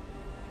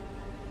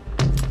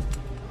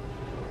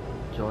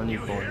 Johnny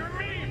You hear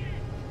me?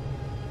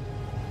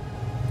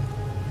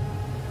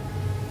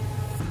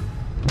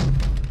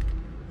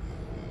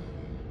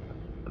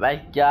 भाई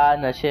क्या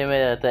नशे में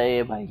रहता है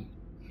ये भाई?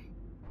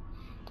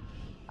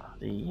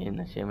 ये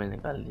नशे में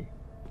निकाल दी।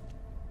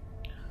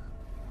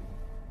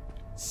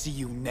 See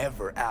you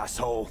never,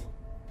 asshole.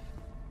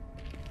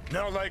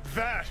 Now like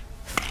that.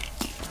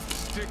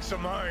 Stick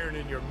some iron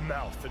in your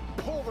mouth and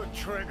pull the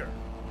trigger.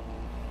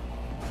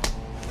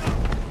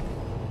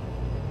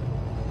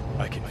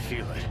 I can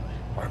feel it.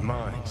 Our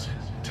minds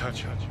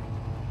touching.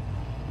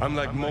 I'm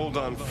like mold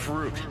on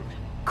fruit,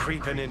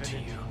 creeping into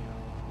you.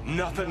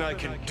 Nothing I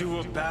can do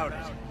about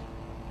it.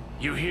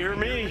 You hear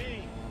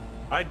me?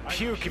 I'd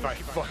puke if I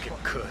fucking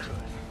could.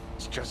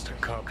 It's just a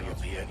copy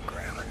of the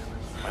engram.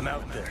 I'm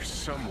out there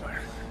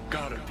somewhere.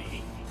 Gotta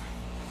be.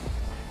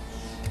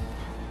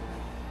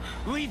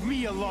 Leave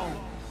me alone.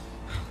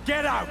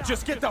 Get out!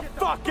 Just get the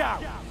fuck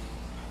out!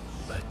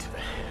 Lead to the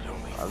head,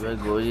 only अबे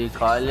thin गोली coat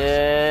खा ले.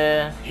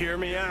 Hear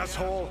me,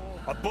 asshole?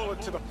 A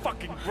bullet to the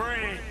fucking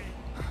brain!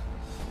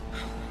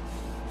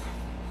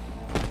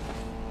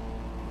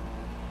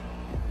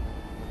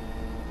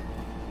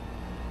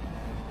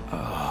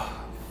 Oh,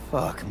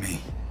 fuck me.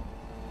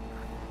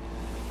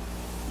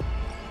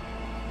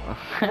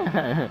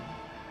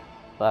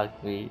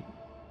 Fuck me.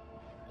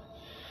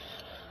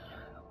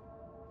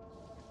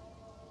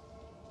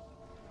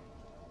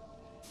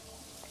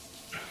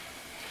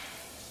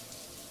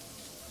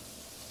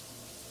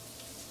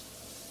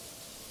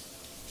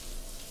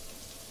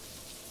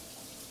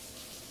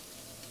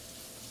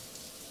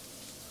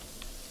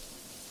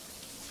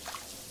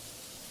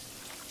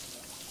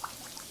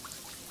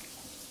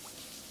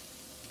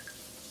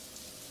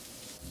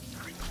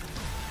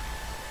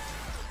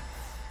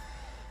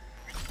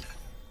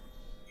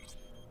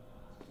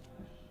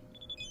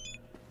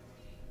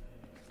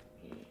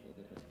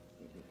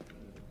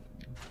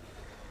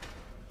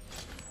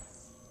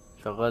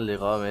 शक्ल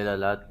दिखाओ मेरे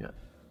हालात में.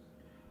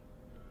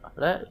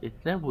 अरे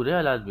इतने बुरे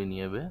हालात भी नहीं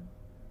है बे.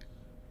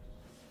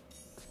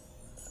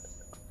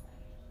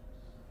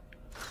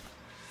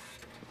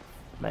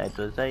 मैं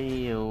तो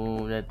सही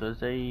हूँ, मैं तो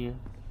सही हूँ.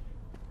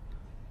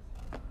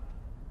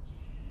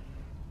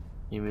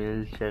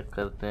 ईमेल चेक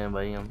करते हैं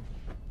भाई हम.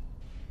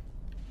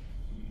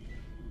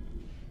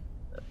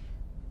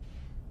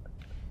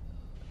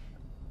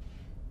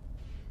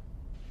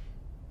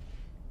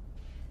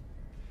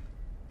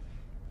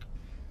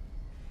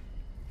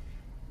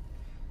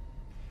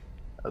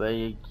 अबे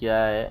ये क्या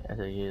है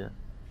ऐसा ये.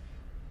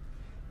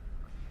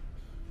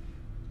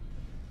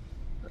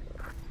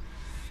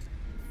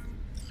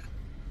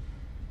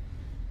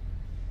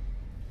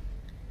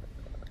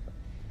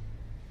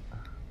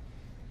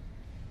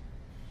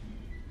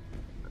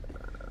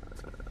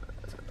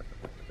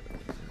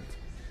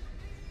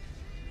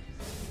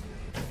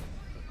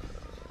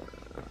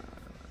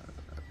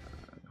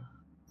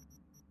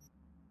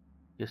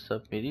 ये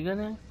सब मेरी गन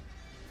है.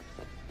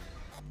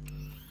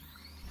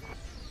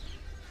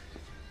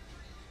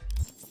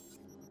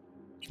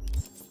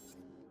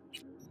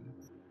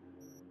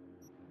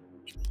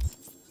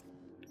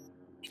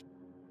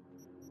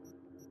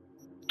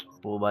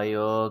 ओ भाई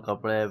ओ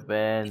कपड़े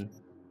पहन.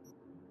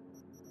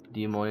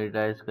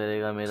 डिमोनेटाइज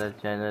करेगा मेरा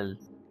चैनल.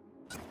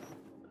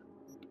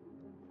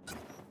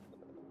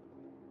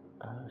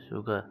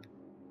 शुगर.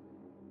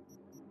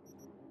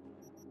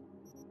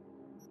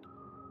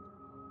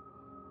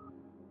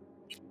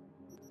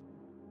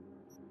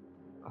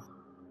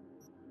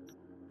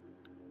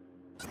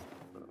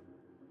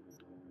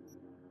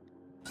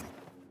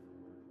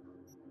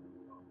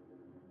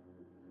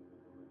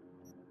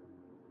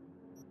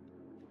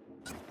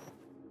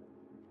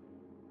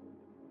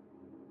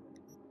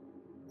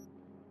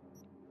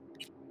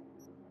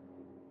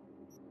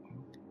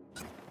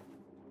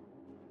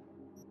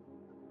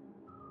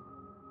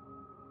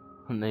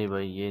 नहीं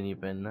भाई ये नहीं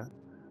पहनना.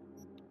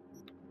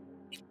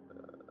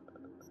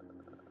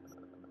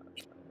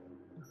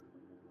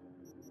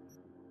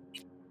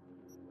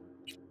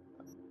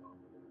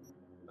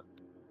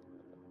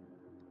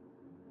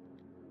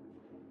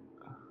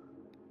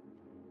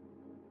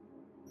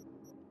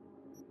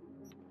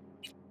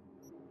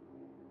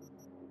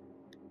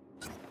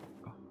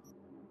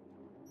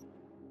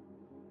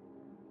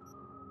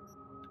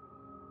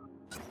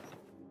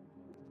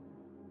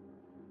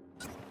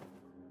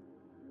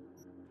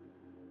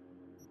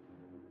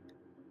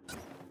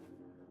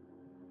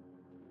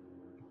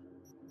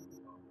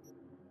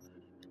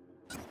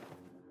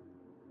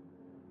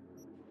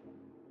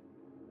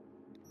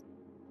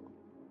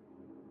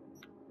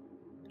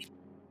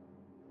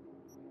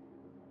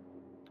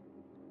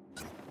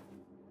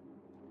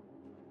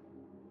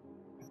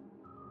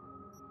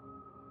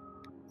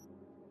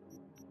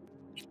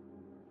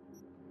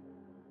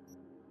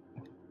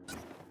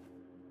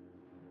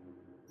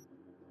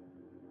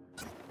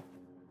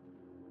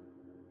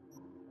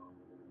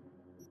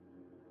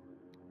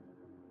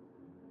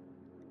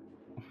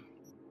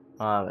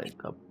 हाँ भाई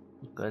कब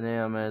कने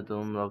हमें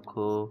तुम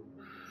रखो.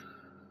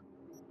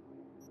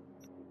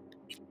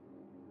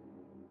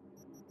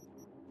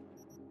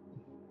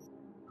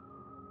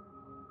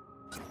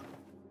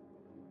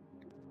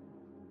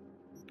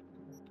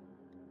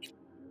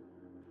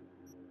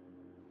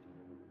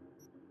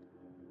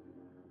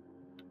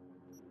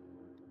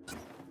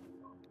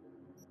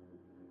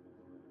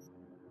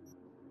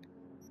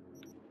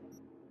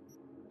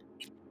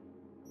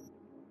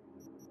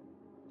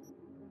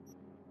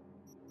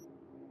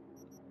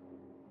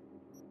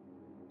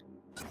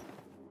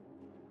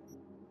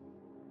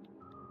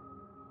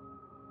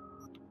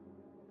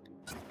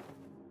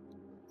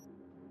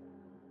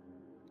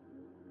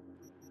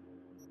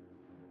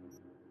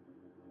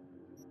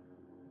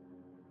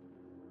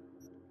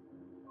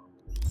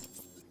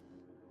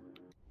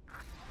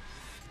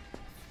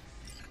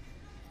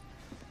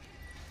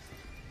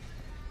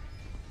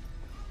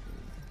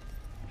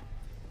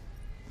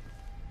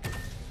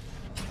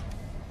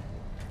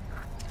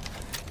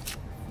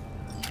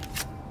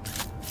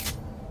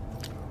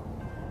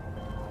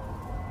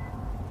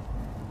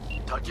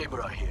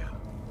 Takemura here.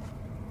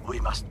 We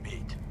must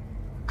meet.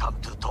 Come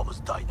to Tom's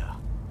Diner.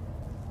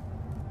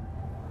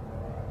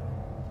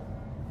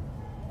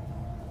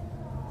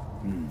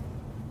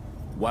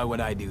 Why would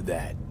I do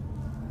that?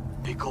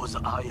 Because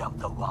I am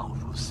the one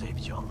who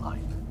saved your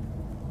life.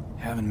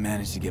 Haven't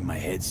managed to get my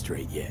head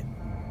straight yet.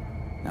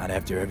 Not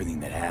after everything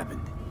that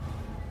happened.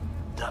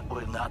 That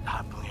will not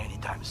happen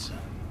anytime soon.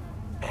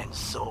 And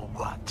so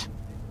what?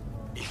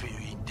 If you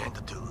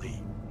intend to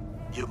leave,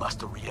 you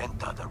must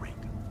re-enter the ring.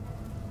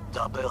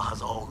 The bell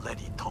has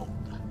already tolled.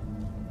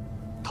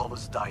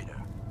 Tom's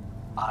Diner.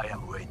 I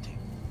am waiting.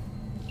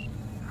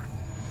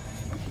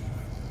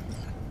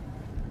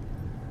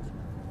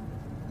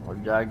 और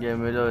जाके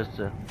मिलो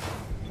इससे.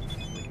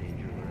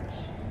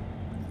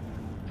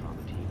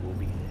 Drama team will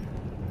be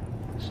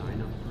there.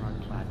 Sign up for our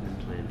platinum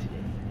plan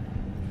today,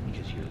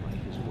 because your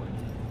life is worth it.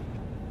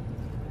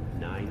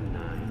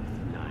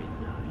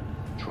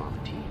 9999 Drama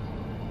team.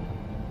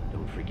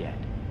 Don't forget,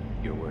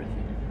 you're worth it.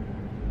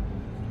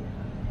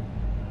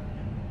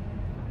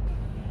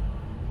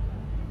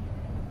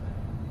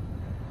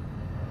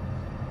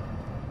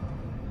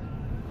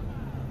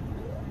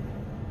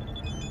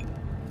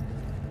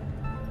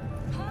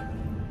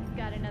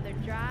 Got another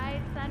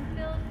dry,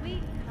 sun-filled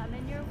week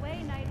coming your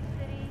way, Night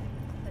City.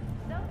 But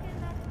soak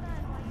in that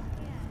sun while you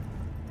can.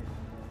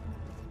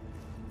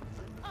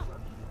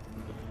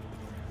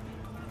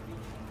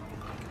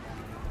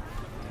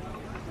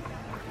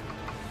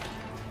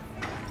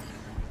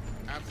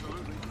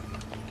 Absolutely.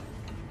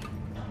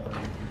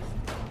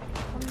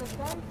 From the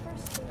very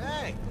first day.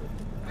 Hey!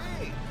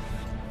 Hey!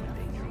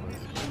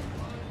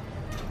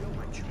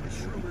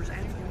 Rumors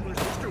and rumors,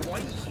 Mr.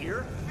 White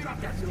here. Drop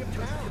that skip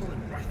town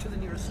and rush to the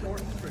nearest store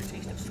for a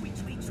taste of sweet,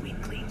 sweet,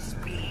 sweet, clean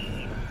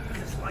speed.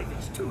 Because life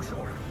is too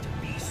short to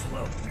be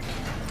slow.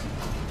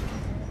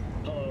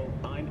 Hello,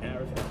 I'm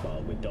Arif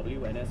Iqbal with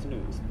WNS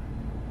News.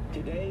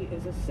 Today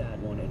is a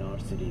sad one in our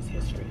city's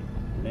history.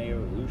 Mayor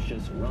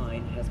Lucius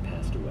Rhine has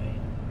passed away.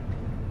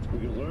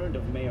 We learned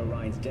of Mayor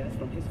Rhine's death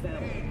from his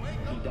family.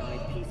 He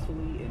died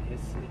peacefully in his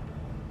sleep.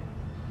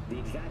 The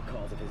exact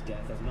cause of his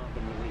death has not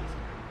been released,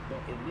 but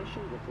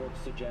initial reports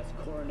suggest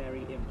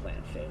coronary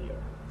implant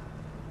failure.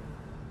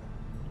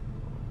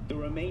 The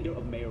remainder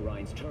of Mayor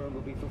Rhine's term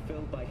will be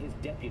fulfilled by his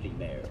deputy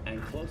mayor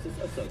and closest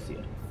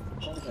associate.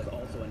 Holt has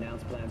also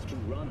announced plans to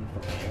run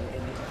for mayor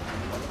in the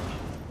upcoming election.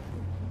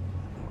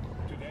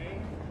 Today,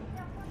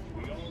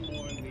 we all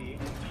mourn the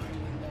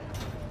untimely loss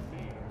of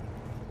Mayor.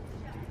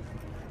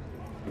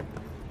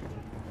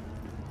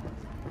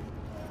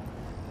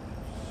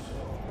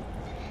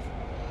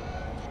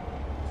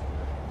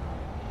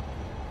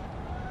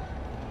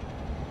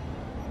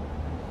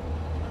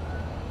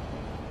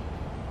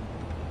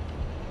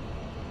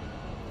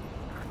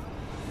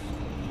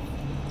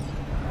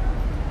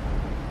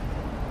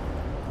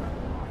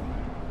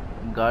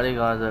 गाड़ी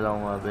कहाँ से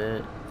लाऊंगा बे?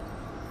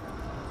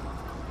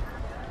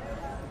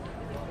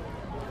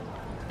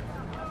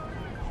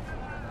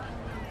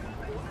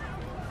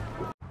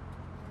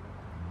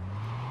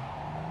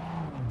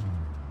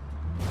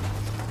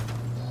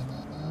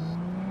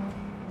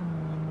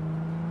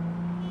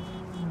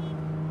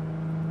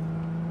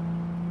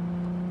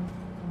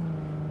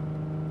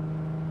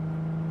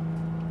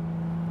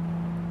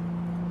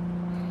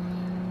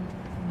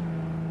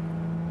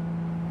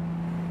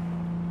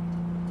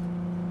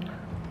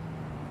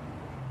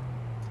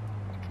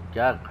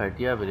 क्या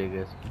खटिया break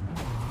है इसकी?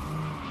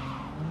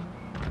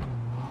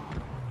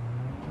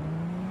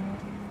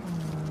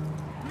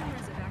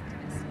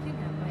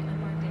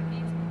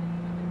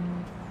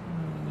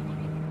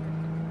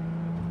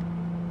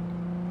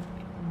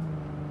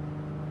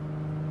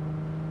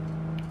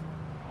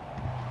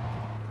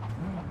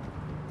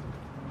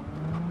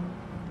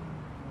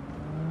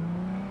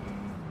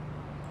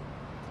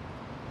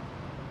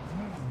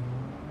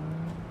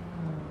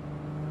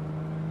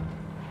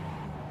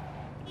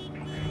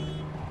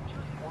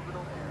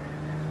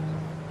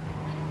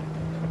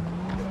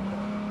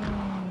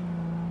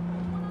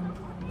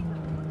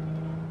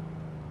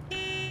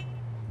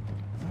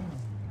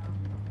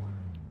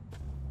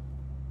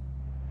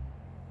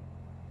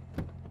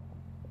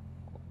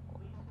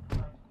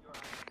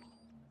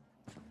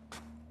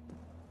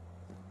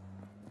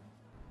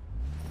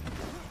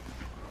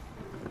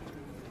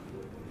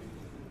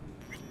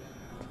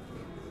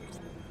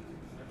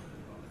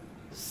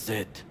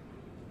 Sit.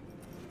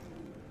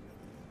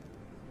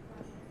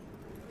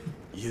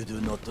 You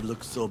do not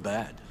look so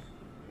bad.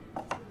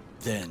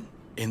 Then,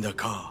 in the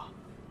car,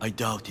 I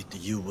doubted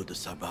you would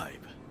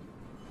survive.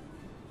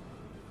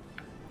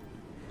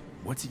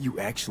 What's it you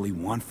actually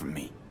want from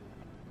me?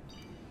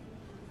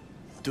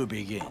 To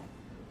begin,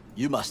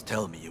 you must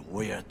tell me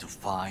where to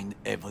find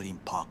Evelyn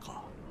Parker.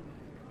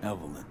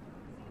 Evelyn?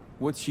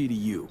 What's she to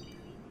you?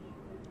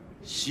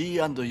 She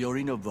and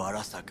Yorinobu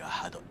Arasaka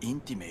had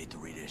intimate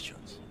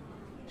relations.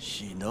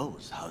 She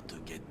knows how to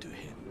get to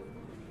him.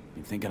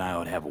 Been thinking I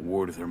ought to have a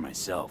word with her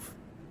myself.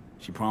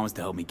 She promised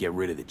to help me get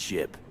rid of the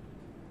chip.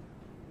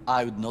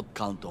 I would not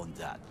count on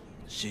that.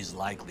 She's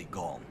likely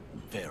gone,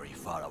 very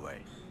far away.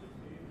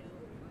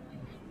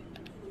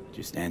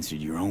 Just answered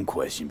your own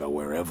question about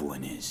where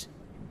Evelyn is.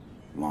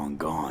 Long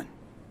gone.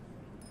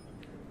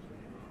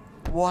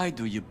 Why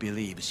do you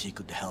believe she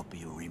could help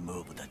you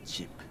remove the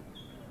chip?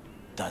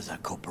 Does a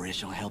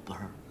corporation help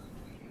her?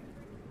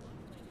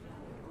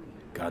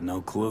 Got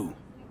no clue.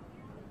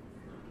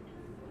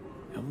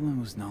 Evelyn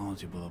was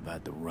knowledgeable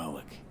about the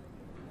relic.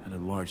 Had a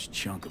large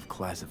chunk of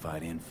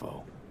classified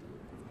info.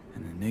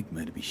 An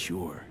enigma to be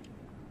sure.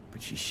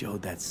 But she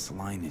showed that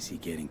slyness you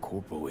get in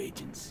corpo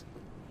agents.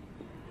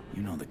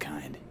 You know the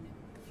kind.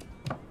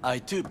 I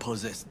too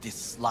possess this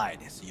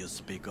slyness you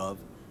speak of.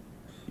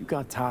 You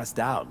got tossed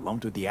out,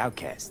 lumped with the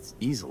outcasts,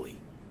 easily.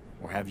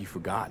 Or have you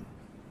forgotten?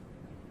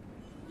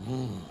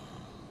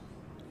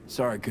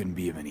 Sorry I couldn't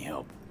be of any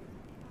help.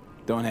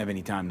 Don't have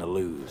any time to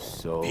lose,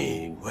 so...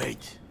 Hey,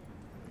 wait.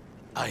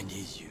 I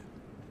need you.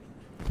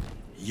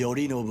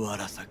 Yorinobu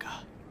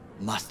Arasaka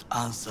must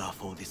answer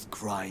for this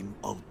crime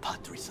of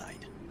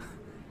patricide.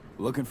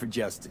 Looking for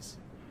justice.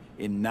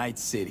 In Night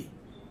City.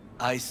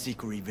 I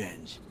seek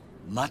revenge.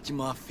 Much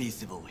more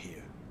feasible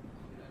here.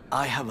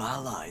 I have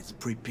allies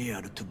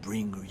prepared to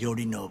bring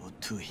Yorinobu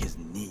to his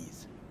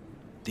knees.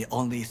 The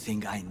only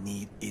thing I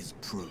need is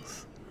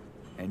proof.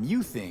 And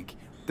you think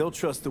they'll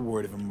trust the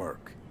word of a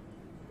merc?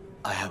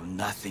 I have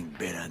nothing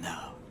better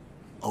now.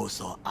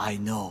 Also, I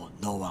know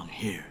no one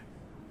here.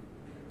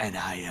 And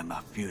I am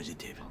a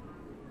fugitive.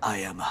 I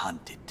am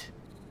hunted.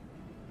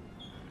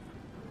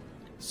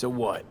 So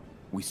what?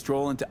 We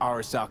stroll into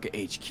Arasaka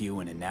HQ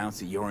and announce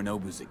that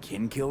Yorinobu's a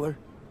kin killer?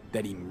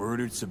 That he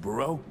murdered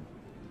Saburo?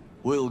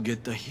 We'll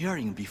get the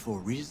hearing before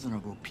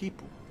reasonable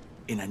people,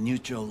 in a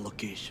neutral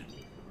location.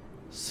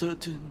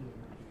 Certain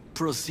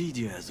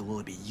procedures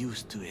will be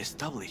used to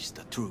establish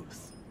the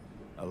truth.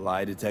 A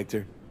lie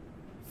detector?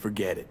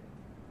 Forget it.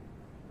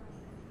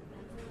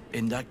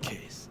 In that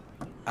case,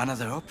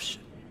 another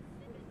option.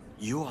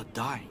 You are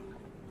dying.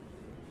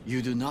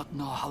 You do not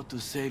know how to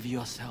save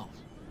yourself.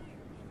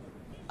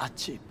 A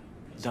chip,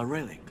 the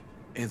relic,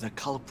 is a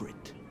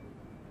culprit.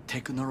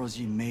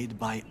 Technology made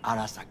by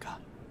Arasaka.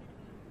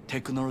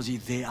 Technology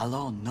they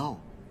alone know.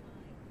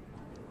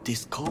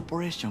 This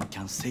corporation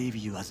can save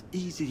you as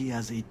easily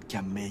as it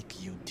can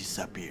make you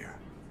disappear.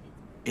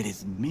 It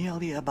is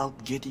merely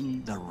about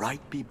getting the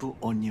right people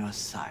on your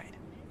side.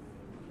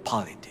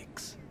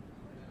 Politics.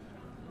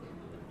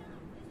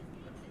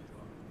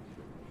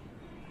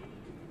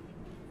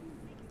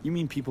 You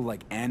mean people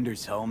like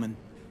Anders Hellman?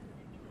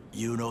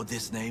 You know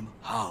this name?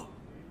 How?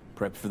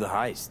 Prepped for the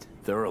heist,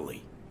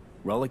 thoroughly.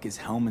 Relic is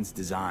Hellman's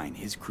design,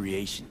 his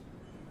creation.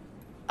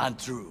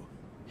 Untrue.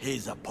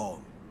 He's a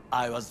pawn.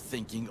 I was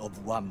thinking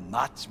of one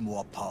much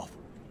more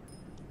powerful.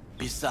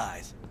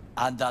 Besides,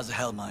 Anders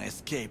Hellman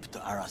escaped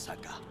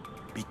Arasaka.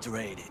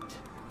 Betrayed it.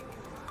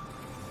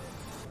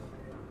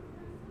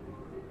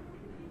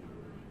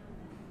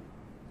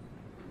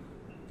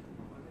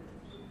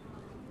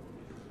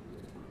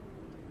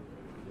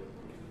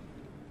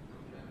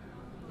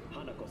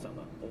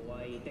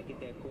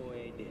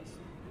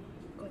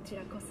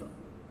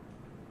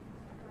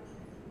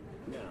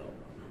 Now,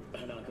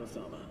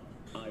 Hanako-sama,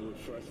 I would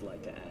first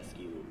like to ask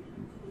you...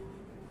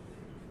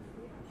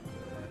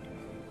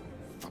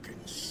 Fucking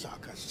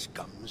Saka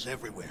scums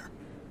everywhere.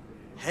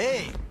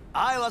 Hey,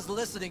 I was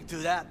listening to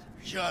that.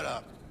 Shut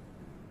up.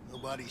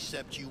 Nobody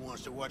except you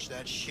wants to watch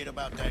that shit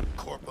about that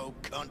corpo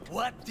cunt.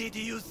 What did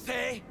you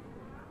say?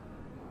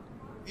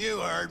 You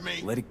heard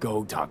me. Let it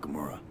go,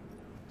 Takamura.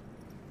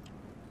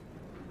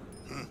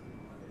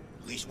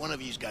 At least one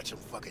of you's got some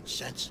fucking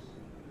sense.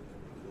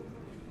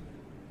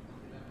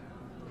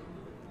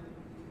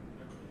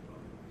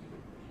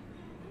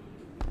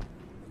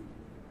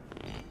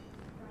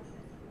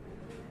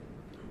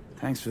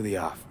 Thanks for the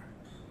offer.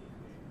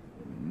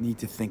 Need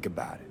to think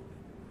about it.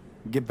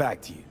 Get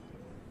back to you.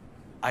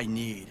 I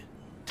need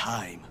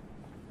time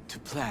to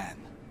plan,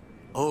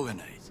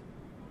 organize.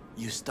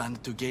 You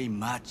stand to gain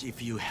much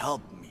if you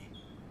help me.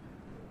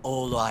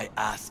 All I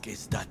ask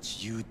is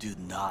that you do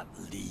not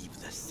leave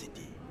the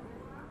city.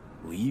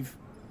 Leave?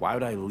 Why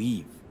would I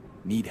leave?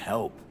 Need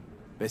help.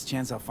 Best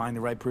chance I'll find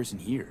the right person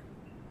here.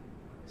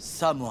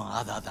 Someone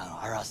other than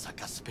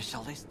Arasaka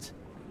specialist?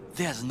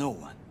 There's no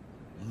one.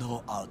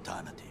 No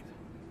alternative.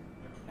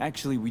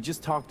 Actually, we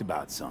just talked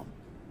about some.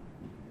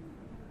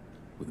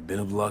 With a bit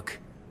of luck,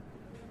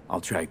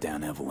 I'll track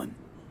down Evelyn.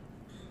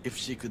 If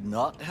she could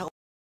not help